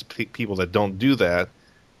know lots of people that don't do that.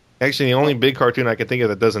 Actually, the only big cartoon I can think of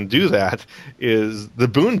that doesn't do that is the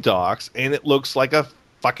Boondocks, and it looks like a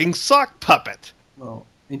fucking sock puppet. Well,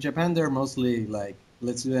 in Japan, they're mostly like,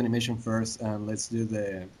 let's do the animation first, and let's do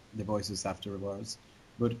the voices afterwards.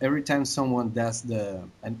 But every time someone does the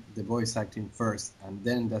voice acting first and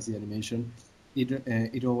then does the animation,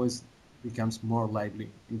 it always becomes more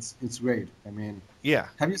lively. It's great. I mean, yeah.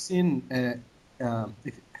 Have you seen?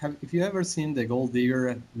 If you ever seen the Gold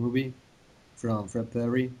Digger movie from Fred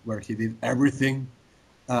Perry, where he did everything?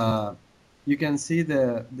 You can see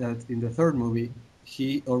that in the third movie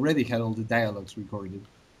he already had all the dialogues recorded,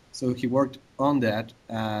 so he worked on that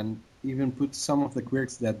and even put some of the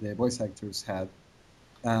quirks that the voice actors had,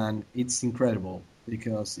 and it's incredible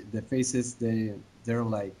because the faces they're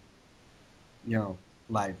like,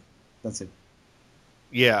 live. That's it.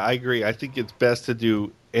 Yeah, I agree. I think it's best to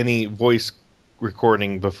do any voice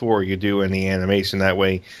recording before you do any animation. That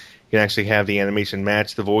way you can actually have the animation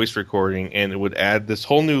match the voice recording, and it would add this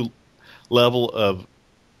whole new level of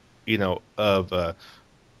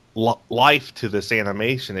life to this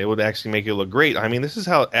animation. It would actually make it look great. I mean, this is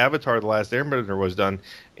how Avatar: The Last Airbender was done,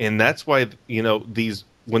 and that's why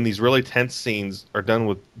when these really tense scenes are done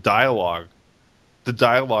with dialogue, the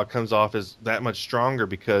dialogue comes off as that much stronger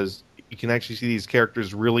because you can actually see these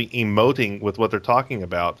characters really emoting with what they're talking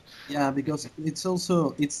about. Yeah, because it's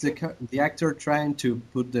the actor trying to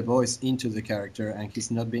put the voice into the character, and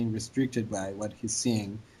he's not being restricted by what he's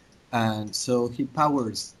seeing, and so he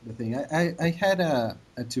powers the thing. I had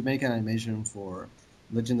to make an animation for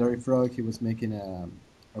Legendary Frog. He was making a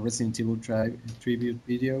Resident Evil tribute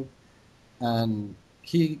video, and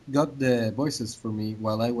he got the voices for me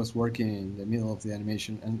while I was working in the middle of the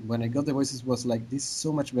animation. And when I got the voices, it was like, this is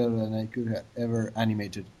so much better than I could have ever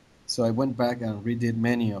animated. So I went back and redid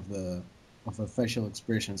many of the facial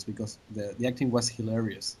expressions because the acting was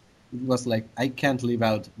hilarious. It was like, I can't leave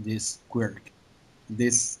out this quirk,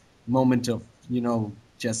 this moment of,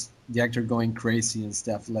 just the actor going crazy and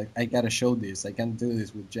stuff. Like, I gotta show this. I can't do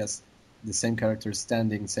this with just the same character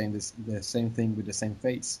standing saying the same thing with the same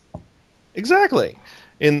face. Exactly.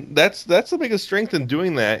 And that's the biggest strength in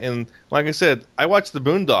doing that. And like I said, I watched the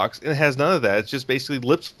Boondocks, and it has none of that. It's just basically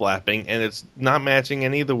lips flapping, and it's not matching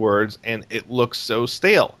any of the words, and it looks so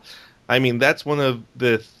stale. I mean, that's one of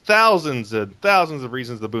the thousands and thousands of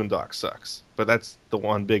reasons the Boondocks sucks. But that's the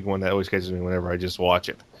one big one that always catches me whenever I just watch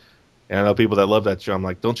it. And I know people that love that show. I'm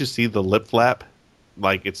like, don't you see the lip flap?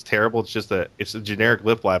 Like, it's terrible. It's a generic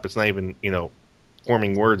lip flap. It's not even,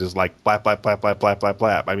 forming words is like flap, flap, flap, flap, flap, flap,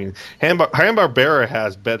 flap. I mean, Hanna-Barbera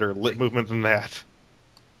has better lip movement than that.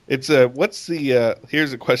 It's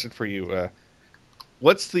here's a question for you.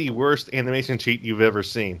 What's the worst animation cheat you've ever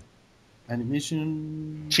seen?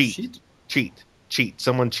 Animation cheat.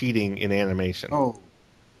 Someone cheating in animation.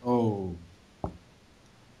 Oh.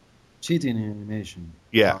 Cheating in animation.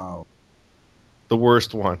 Yeah. Wow. The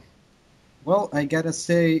worst one. Well, I gotta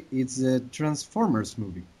say it's a Transformers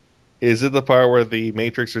movie. Is it the part where the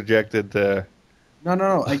Matrix rejected the...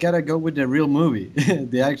 No. I gotta go with the real movie,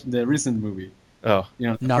 the recent movie. Oh,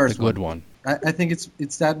 not the good one. I think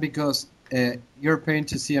it's that because you're paying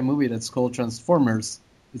to see a movie that's called Transformers.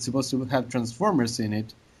 It's supposed to have Transformers in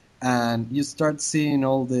it, and you start seeing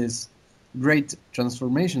all this great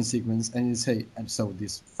transformation sequence, and you say, "And so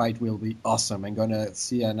this fight will be awesome. I'm gonna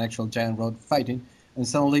see an actual giant robot fighting," and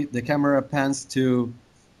suddenly the camera pans to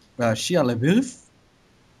Shia LaBeouf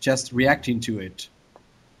just reacting to it,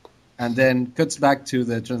 and then cuts back to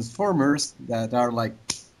the Transformers that are like,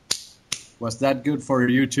 was that good for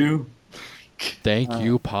you too? Thank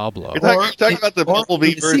you, Pablo. You're talking about the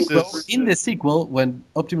Bumblebee versus... In the sequel, when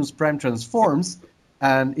Optimus Prime transforms,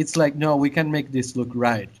 and it's like, no, we can make this look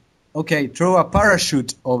right. Okay, throw a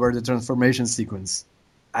parachute over the transformation sequence.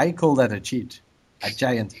 I call that a cheat. A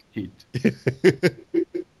giant cheat.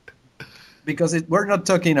 Because we're not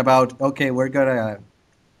talking about, okay, we're going to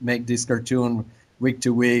make this cartoon week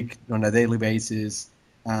to week on a daily basis,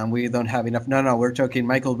 and we don't have enough. No, we're talking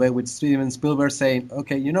Michael Bay with Steven Spielberg saying,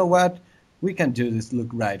 okay, you know what? We can do this look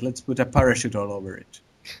right. Let's put a parachute all over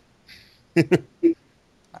it.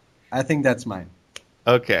 I think that's mine.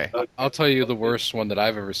 Okay. I'll tell you the worst one that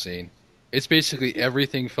I've ever seen. It's basically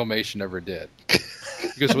everything Filmation ever did.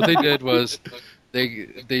 Because what they did was they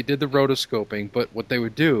did the rotoscoping, but what they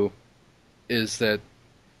would do is that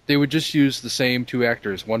they would just use the same two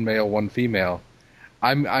actors, one male, one female.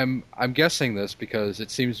 I'm guessing this because it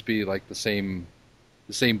seems to be like the same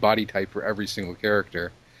body type for every single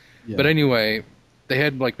character. Yeah. But anyway, they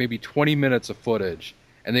had like maybe 20 minutes of footage,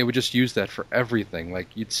 and they would just use that for everything. Like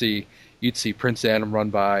you'd see Prince Adam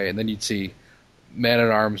run by, and then you'd see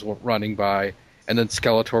Man-at-Arms running by, and then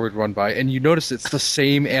Skeletor would run by, and you notice it's the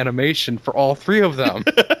same animation for all three of them.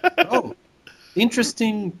 Oh,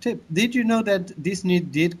 interesting tip. Did you know that Disney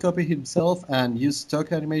did copy himself and use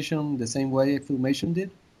stock animation the same way Filmation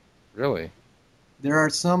did? Really? There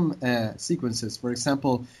are some sequences. For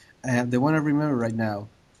example, the one I remember right now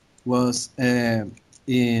was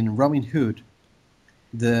in Robin Hood.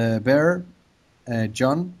 The bear,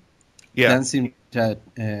 John, dancing with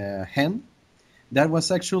a hen. That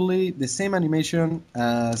was actually the same animation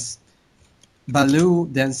as Baloo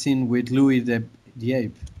dancing with Louis the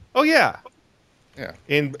Ape. Oh yeah. Yeah.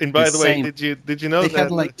 And by the way, did you know they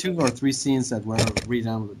had like 2 or 3 scenes that were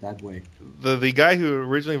redone that way? The guy who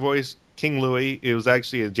originally voiced King Louis, it was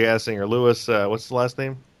actually a jazz singer, Louis. What's the last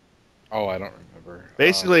name? Oh, I don't remember.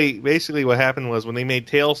 Basically, what happened was when they made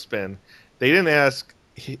Tailspin, they didn't ask.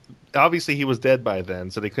 Obviously, he was dead by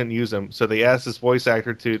then, so they couldn't use him. So they asked this voice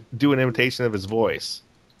actor to do an imitation of his voice,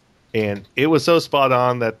 and it was so spot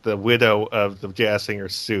on that the widow of the jazz singer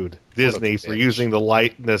sued Disney for using the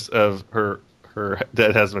likeness of her her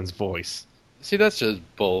dead husband's voice. See, that's just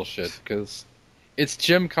bullshit, because it's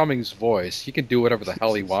Jim Cummings' voice. He can do whatever the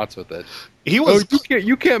hell he wants with it. He was.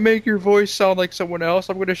 You can't make your voice sound like someone else.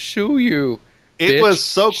 I'm going to sue you. It Bitch, was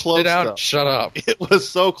so close. sit down though. and shut up. It was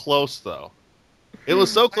so close, though. It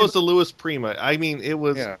was so close to Louis Prima. I mean, it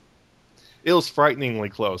was. Yeah. It was frighteningly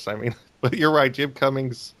close. I mean, but you're right. Jim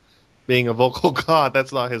Cummings being a vocal god,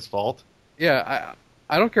 that's not his fault. Yeah,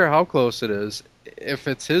 I don't care how close it is. If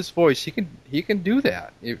it's his voice, he can do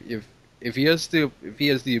that. If he has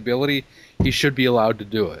the ability, he should be allowed to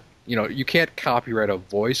do it. You know, you can't copyright a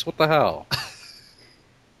voice. What the hell?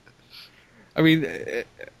 I mean,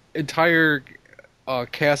 entire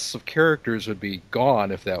casts of characters would be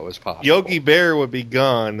gone if that was possible. Yogi Bear would be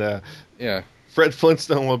gone. Yeah. Fred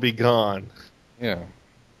Flintstone would be gone. Yeah.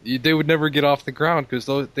 They would never get off the ground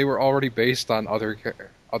because they were already based on other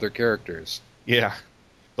characters. Yeah.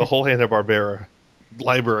 The whole Hanna-Barbera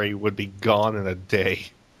library would be gone in a day.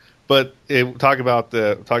 But talk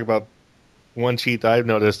about one cheat I've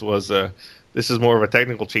noticed was this is more of a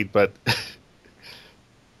technical cheat, but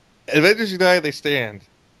Avengers United They Stand.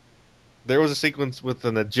 There was a sequence with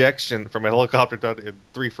an ejection from a helicopter done in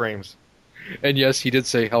 3 frames. And yes, he did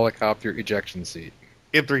say helicopter ejection seat.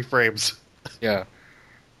 In 3 frames. Yeah.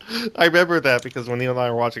 I remember that because when Neil and I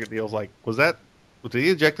were watching it, Neil was like, did he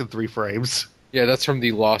eject in 3 frames? Yeah, that's from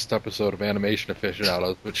the lost episode of Animation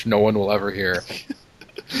Aficionados, which no one will ever hear.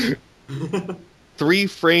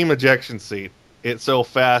 3-frame ejection seat. It's so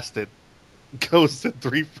fast it goes to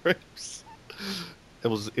 3 frames.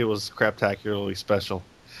 It was craptacularly special.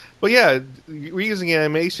 But yeah, reusing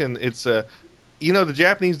animation, it's the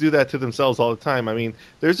Japanese do that to themselves all the time. I mean,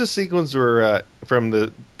 there's a sequence where from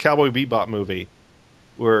the Cowboy Bebop movie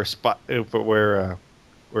where Spike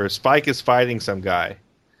is fighting some guy.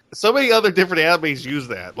 So many other different animes use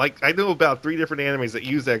that. Like, I know about 3 different animes that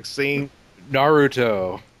use that same.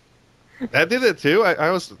 Naruto. That did it too.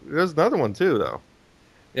 There's another one too, though.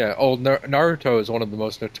 Yeah, Naruto is one of the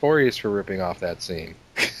most notorious for ripping off that scene.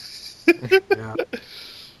 Yeah.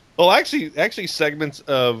 Well, actually, segments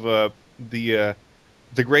of the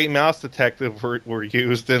Great Mouse Detective were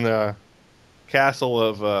used in Castle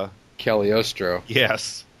of Cagliostro.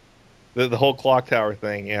 Yes, the whole clock tower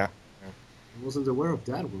thing. Yeah. I wasn't aware of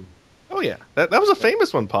that one. Oh yeah, that was a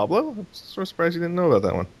famous one, Pablo. I'm so surprised you didn't know about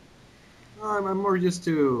that one. I'm more used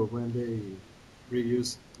to when they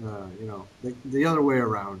reuse, the other way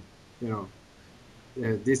around.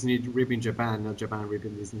 Disney ripping Japan, not Japan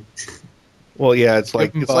ripping Disney. Well, yeah, it's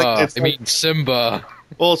like Simba.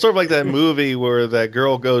 Well, it's sort of like that movie where that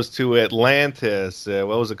girl goes to Atlantis. What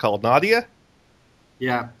was it called? Nadia?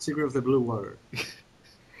 Yeah, Secret of the Blue Water.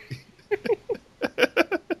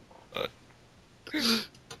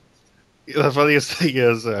 The funniest thing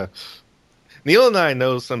is, Neil and I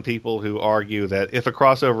know some people who argue that if a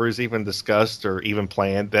crossover is even discussed or even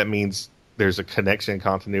planned, that means there's a connection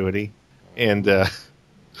continuity. And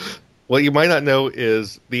what you might not know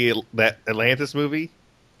is that Atlantis movie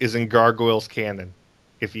is in Gargoyles canon,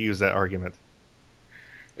 if you use that argument.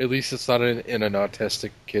 At least it's not in an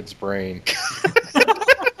autistic kid's brain.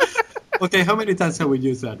 Okay, how many times have we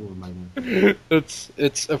used that one by now?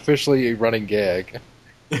 It's officially a running gag.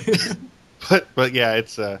 But yeah,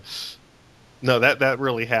 it's no, that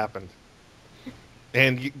really happened.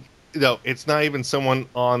 And it's not even someone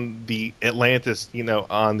on the Atlantis,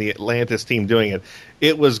 on the Atlantis team doing it.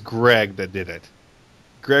 It was Greg that did it.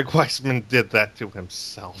 Greg Weissman did that to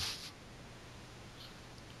himself.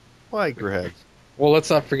 Why, Greg? Well,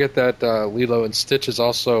 let's not forget that Lilo and Stitch is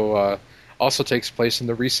also takes place in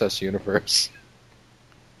the Recess universe,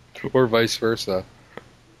 or vice versa.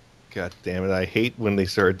 God damn it! I hate when they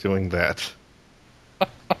start doing that.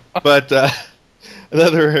 But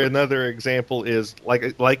another example is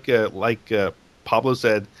like Pablo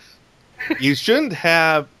said, you shouldn't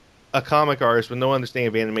have a comic artist with no understanding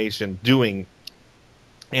of animation doing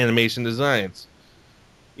animation designs.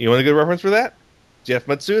 You want a good reference for that? Jeff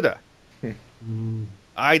Matsuda.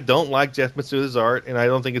 I don't like Jeff Matsuda's art, and I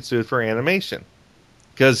don't think it's suited for animation.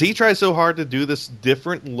 Because he tries so hard to do this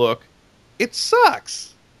different look, it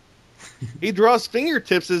sucks. He draws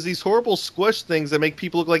fingertips as these horrible squish things that make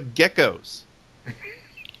people look like geckos.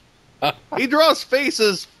 He draws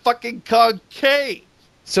faces fucking concave.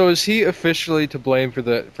 So is he officially to blame for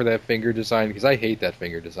that finger design? Because I hate that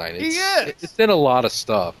finger design. He is. It's in a lot of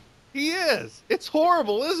stuff. He is. It's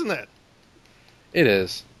horrible, isn't it? It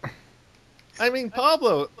is. I mean,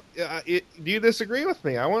 Pablo, do you disagree with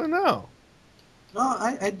me? I want to know. No,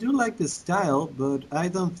 I do like the style, but I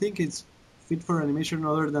don't think it's fit for animation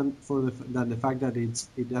other than the fact that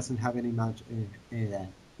it doesn't have any much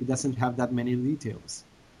it doesn't have that many details.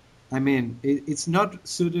 I mean, it's not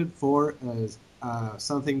suited for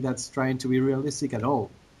something that's trying to be realistic at all.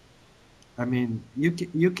 I mean,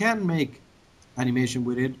 you can make animation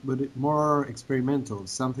with it, but more experimental,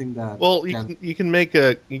 something that Well, can. you can make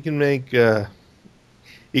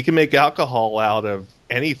alcohol out of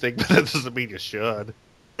anything, but that doesn't mean you should.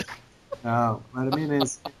 What I mean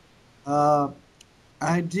is, uh,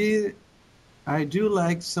 I did I do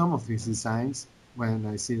like some of his designs when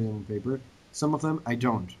I see them on paper. Some of them I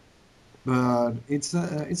don't. But it's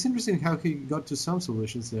interesting how he got to some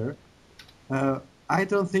solutions there. Uh, I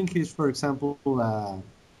don't think he's, for example,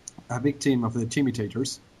 a victim of the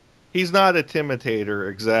Timitators. He's not a timitator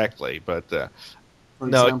exactly, but For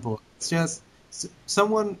no, example, it's just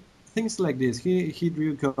someone things like this. He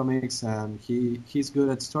drew comics and he's good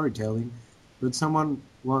at storytelling, but someone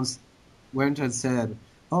once went and said,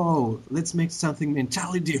 "Oh, let's make something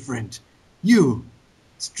entirely different. You,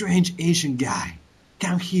 strange Asian guy,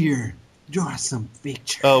 come here, draw some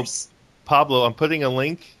pictures." Oh. Pablo, I'm putting a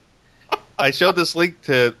link. I showed this link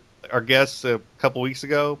to our guests a couple weeks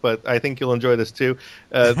ago, but I think you'll enjoy this too.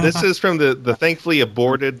 This is from the thankfully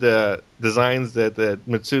aborted designs that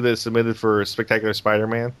Mitsuda submitted for Spectacular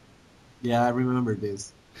Spider-Man. Yeah, I remember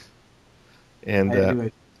this. And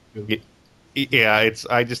I do it. yeah,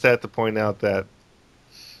 I just had to point out that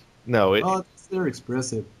no, They're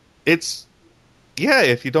expressive. it's yeah,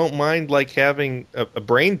 if you don't mind like having a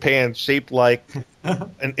brain pan shaped like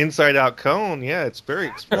an inside-out cone, yeah, it's very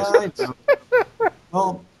expressive. Yeah, I know.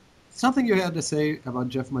 Well, something you had to say about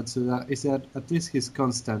Jeff Matsuda is that at least he's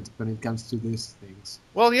constant when it comes to these things.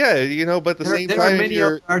 Well, yeah, but at the same There are time, many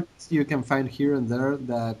you're other artists you can find here and there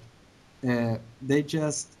that they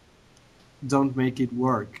just don't make it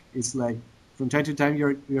work. It's like from time to time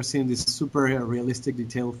you're seeing this super realistic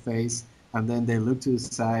detailed face, and then they look to the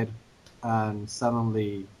side, and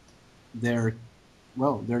suddenly they're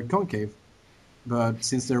concave. But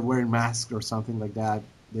since they're wearing masks or something like that,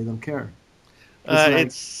 they don't care.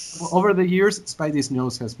 it's Over the years, Spidey's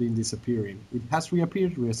nose has been disappearing. It has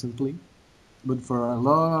reappeared recently, but for a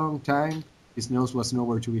long time, his nose was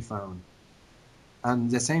nowhere to be found.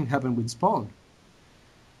 And the same happened with Spawn.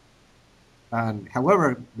 And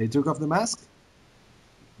however, they took off the mask.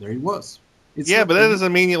 There it was. yeah, but that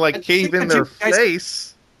doesn't mean you like cave in their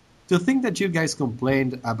face. To think that you guys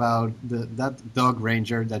complained about that dog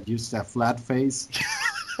ranger that used a flat face.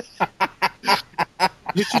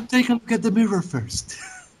 You should take a look at the mirror first.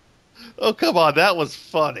 Oh, come on, that was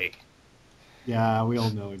funny. Yeah, we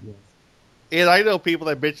all know it was. And I know people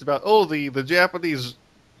that bitch about the Japanese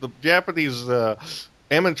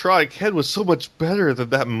animatronic head was so much better than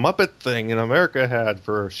that Muppet thing in America had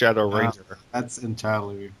for Shadow Ranger. That's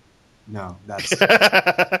entirely no. That's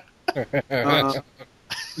Yeah,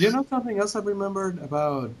 you know something else I remembered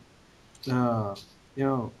about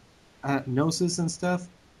noses and stuff.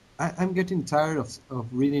 I'm getting tired of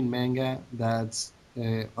reading manga that's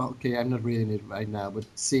okay. I'm not reading it right now, but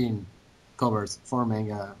seeing covers for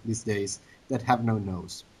manga these days that have no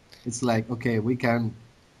nose. It's like, okay,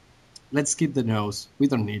 let's skip the nose. We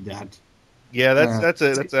don't need that. that's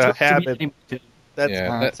a habit. That's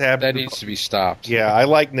that habit. needs to be stopped. Yeah, I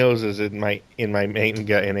like noses in my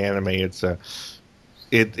manga and anime. It's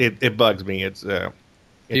it bugs me.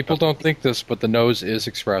 People don't think this, but the nose is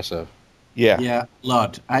expressive. Yeah. Yeah, a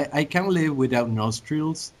lot. I can live without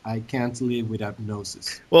nostrils. I can't live without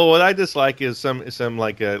noses. Well, what I dislike is some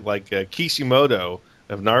like a Kishimoto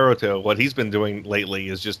of Naruto. What he's been doing lately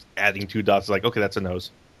is just adding two dots. Like, okay, that's a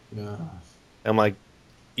nose. Yeah. I'm like,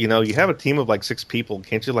 you have a team of like 6 people.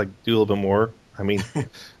 Can't you like do a little bit more? I mean, and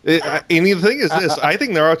the thing is this: I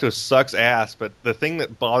think Naruto sucks ass. But the thing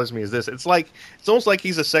that bothers me is this: it's almost like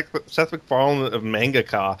he's a Seth MacFarlane of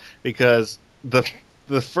mangaka, because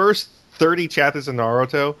the first 30 chapters of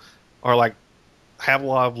Naruto are like have a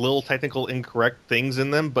lot of little technical incorrect things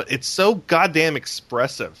in them, but it's so goddamn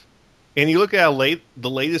expressive. And you look at the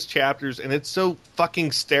latest chapters, and it's so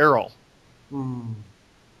fucking sterile.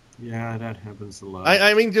 Yeah, that happens a lot.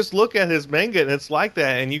 I mean, just look at his manga, and it's like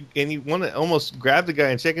that, and you want to almost grab the guy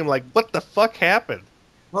and shake him, like, what the fuck happened?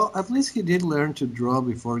 Well, at least he did learn to draw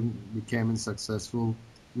before becoming successful.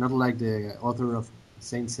 Not like the author of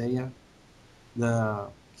Saint Seiya.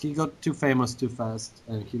 He got too famous too fast,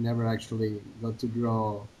 and he never actually got to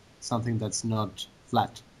draw something that's not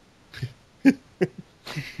flat.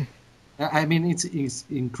 I mean, it's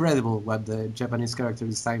incredible what the Japanese character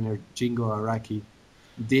designer Jingo Araki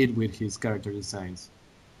did with his character designs.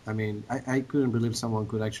 I mean, I couldn't believe someone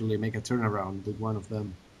could actually make a turnaround with one of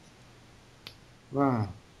them. Wow.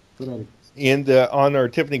 Good idea. And on our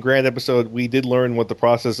Tiffany Grant episode, we did learn what the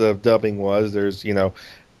process of dubbing was. There's,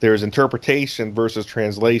 there's interpretation versus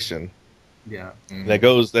translation. Yeah.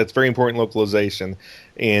 That's very important in localization.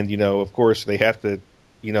 And, of course, they have to,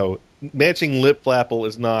 matching lip flapple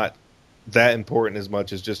is not that important as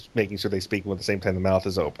much as just making sure they speak at the same time the mouth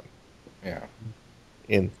is open. Yeah.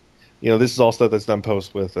 And, this is all stuff that's done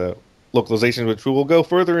post with localization, which we will go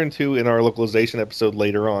further into in our localization episode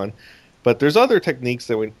later on. But there's other techniques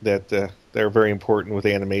that are very important with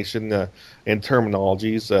animation and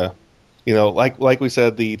terminologies. Like we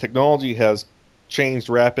said, the technology has changed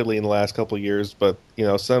rapidly in the last couple of years, but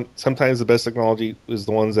sometimes the best technology is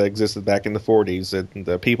the ones that existed back in the 40s. And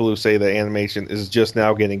the people who say that animation is just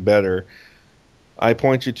now getting better, I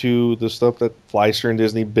point you to the stuff that Fleischer and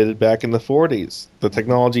Disney did back in the 40s. The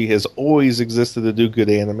technology has always existed to do good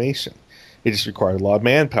animation. It just required a lot of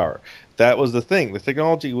manpower. That was the thing. The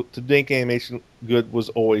technology to make animation good was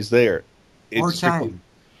always there. More time.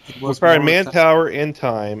 It required manpower and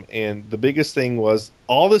time, and the biggest thing was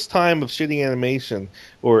all this time of shitty animation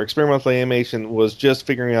or experimental animation was just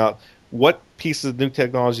figuring out what pieces of new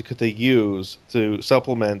technology could they use to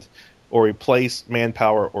supplement or replace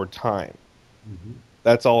manpower or time. Mm-hmm.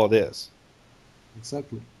 That's all it is.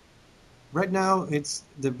 Exactly. Right now, it's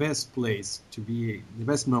the best place to be, the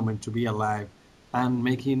best moment to be alive and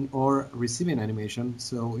making or receiving animation.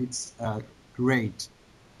 So it's a great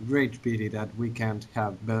pity that we can't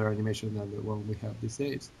have better animation than the one we have these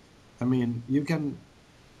days. I mean, you can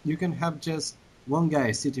have just one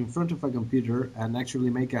guy sit in front of a computer and actually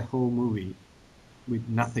make a whole movie with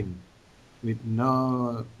nothing, with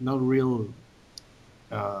no real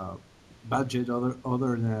budget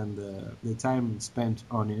other than the time spent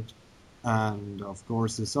on it, and of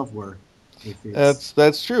course the software.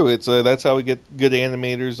 That's true. It's that's how we get good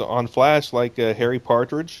animators on Flash, like Harry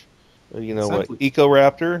Partridge, Exactly.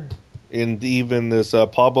 EcoRaptor, and even this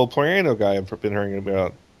Pablo Plano guy I've been hearing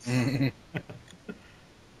about.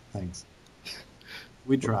 Thanks.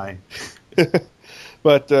 We try.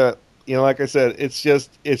 But like I said, it's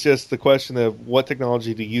just the question of what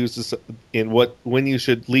technology to use and when you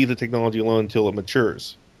should leave the technology alone until it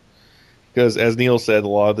matures. Because as Neil said, a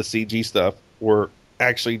lot of the CG stuff were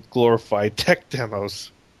actually glorified tech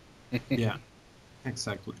demos. Yeah,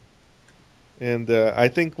 exactly. And I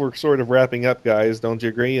think we're sort of wrapping up, guys. Don't you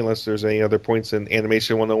agree? Unless there's any other points in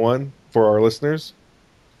Animation 101 for our listeners.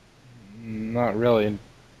 Not really.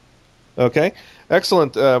 Okay,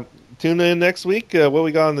 excellent. Tune in next week. What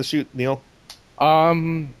we got on the shoot, Neil?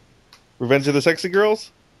 Revenge of the Sexy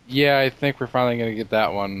Girls? Yeah, I think we're finally going to get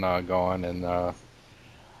that one going. And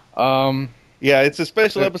yeah, it's a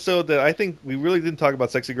special episode that I think we really didn't talk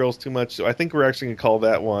about Sexy Girls too much. So I think we're actually going to call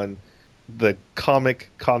that one the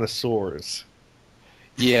Comic Connoisseurs.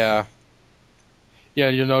 Yeah. Yeah,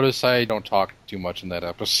 you'll notice I don't talk too much in that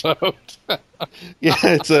episode. Yeah,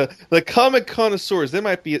 it's the Comic Connoisseurs. This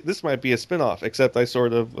might be a spinoff, except I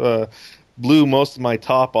sort of blew most of my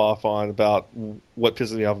top off on about what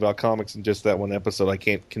pisses me off about comics in just that one episode. I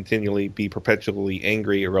can't continually be perpetually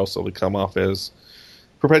angry, or else it'll come off as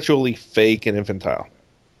perpetually fake and infantile.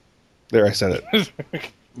 There, I said it.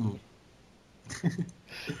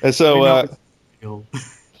 And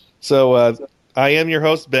so, I am your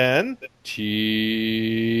host, Ben.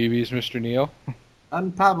 Chibi's Mr. Neil.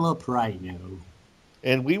 And Pablo Prino.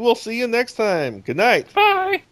 And we will see you next time. Good night. Bye.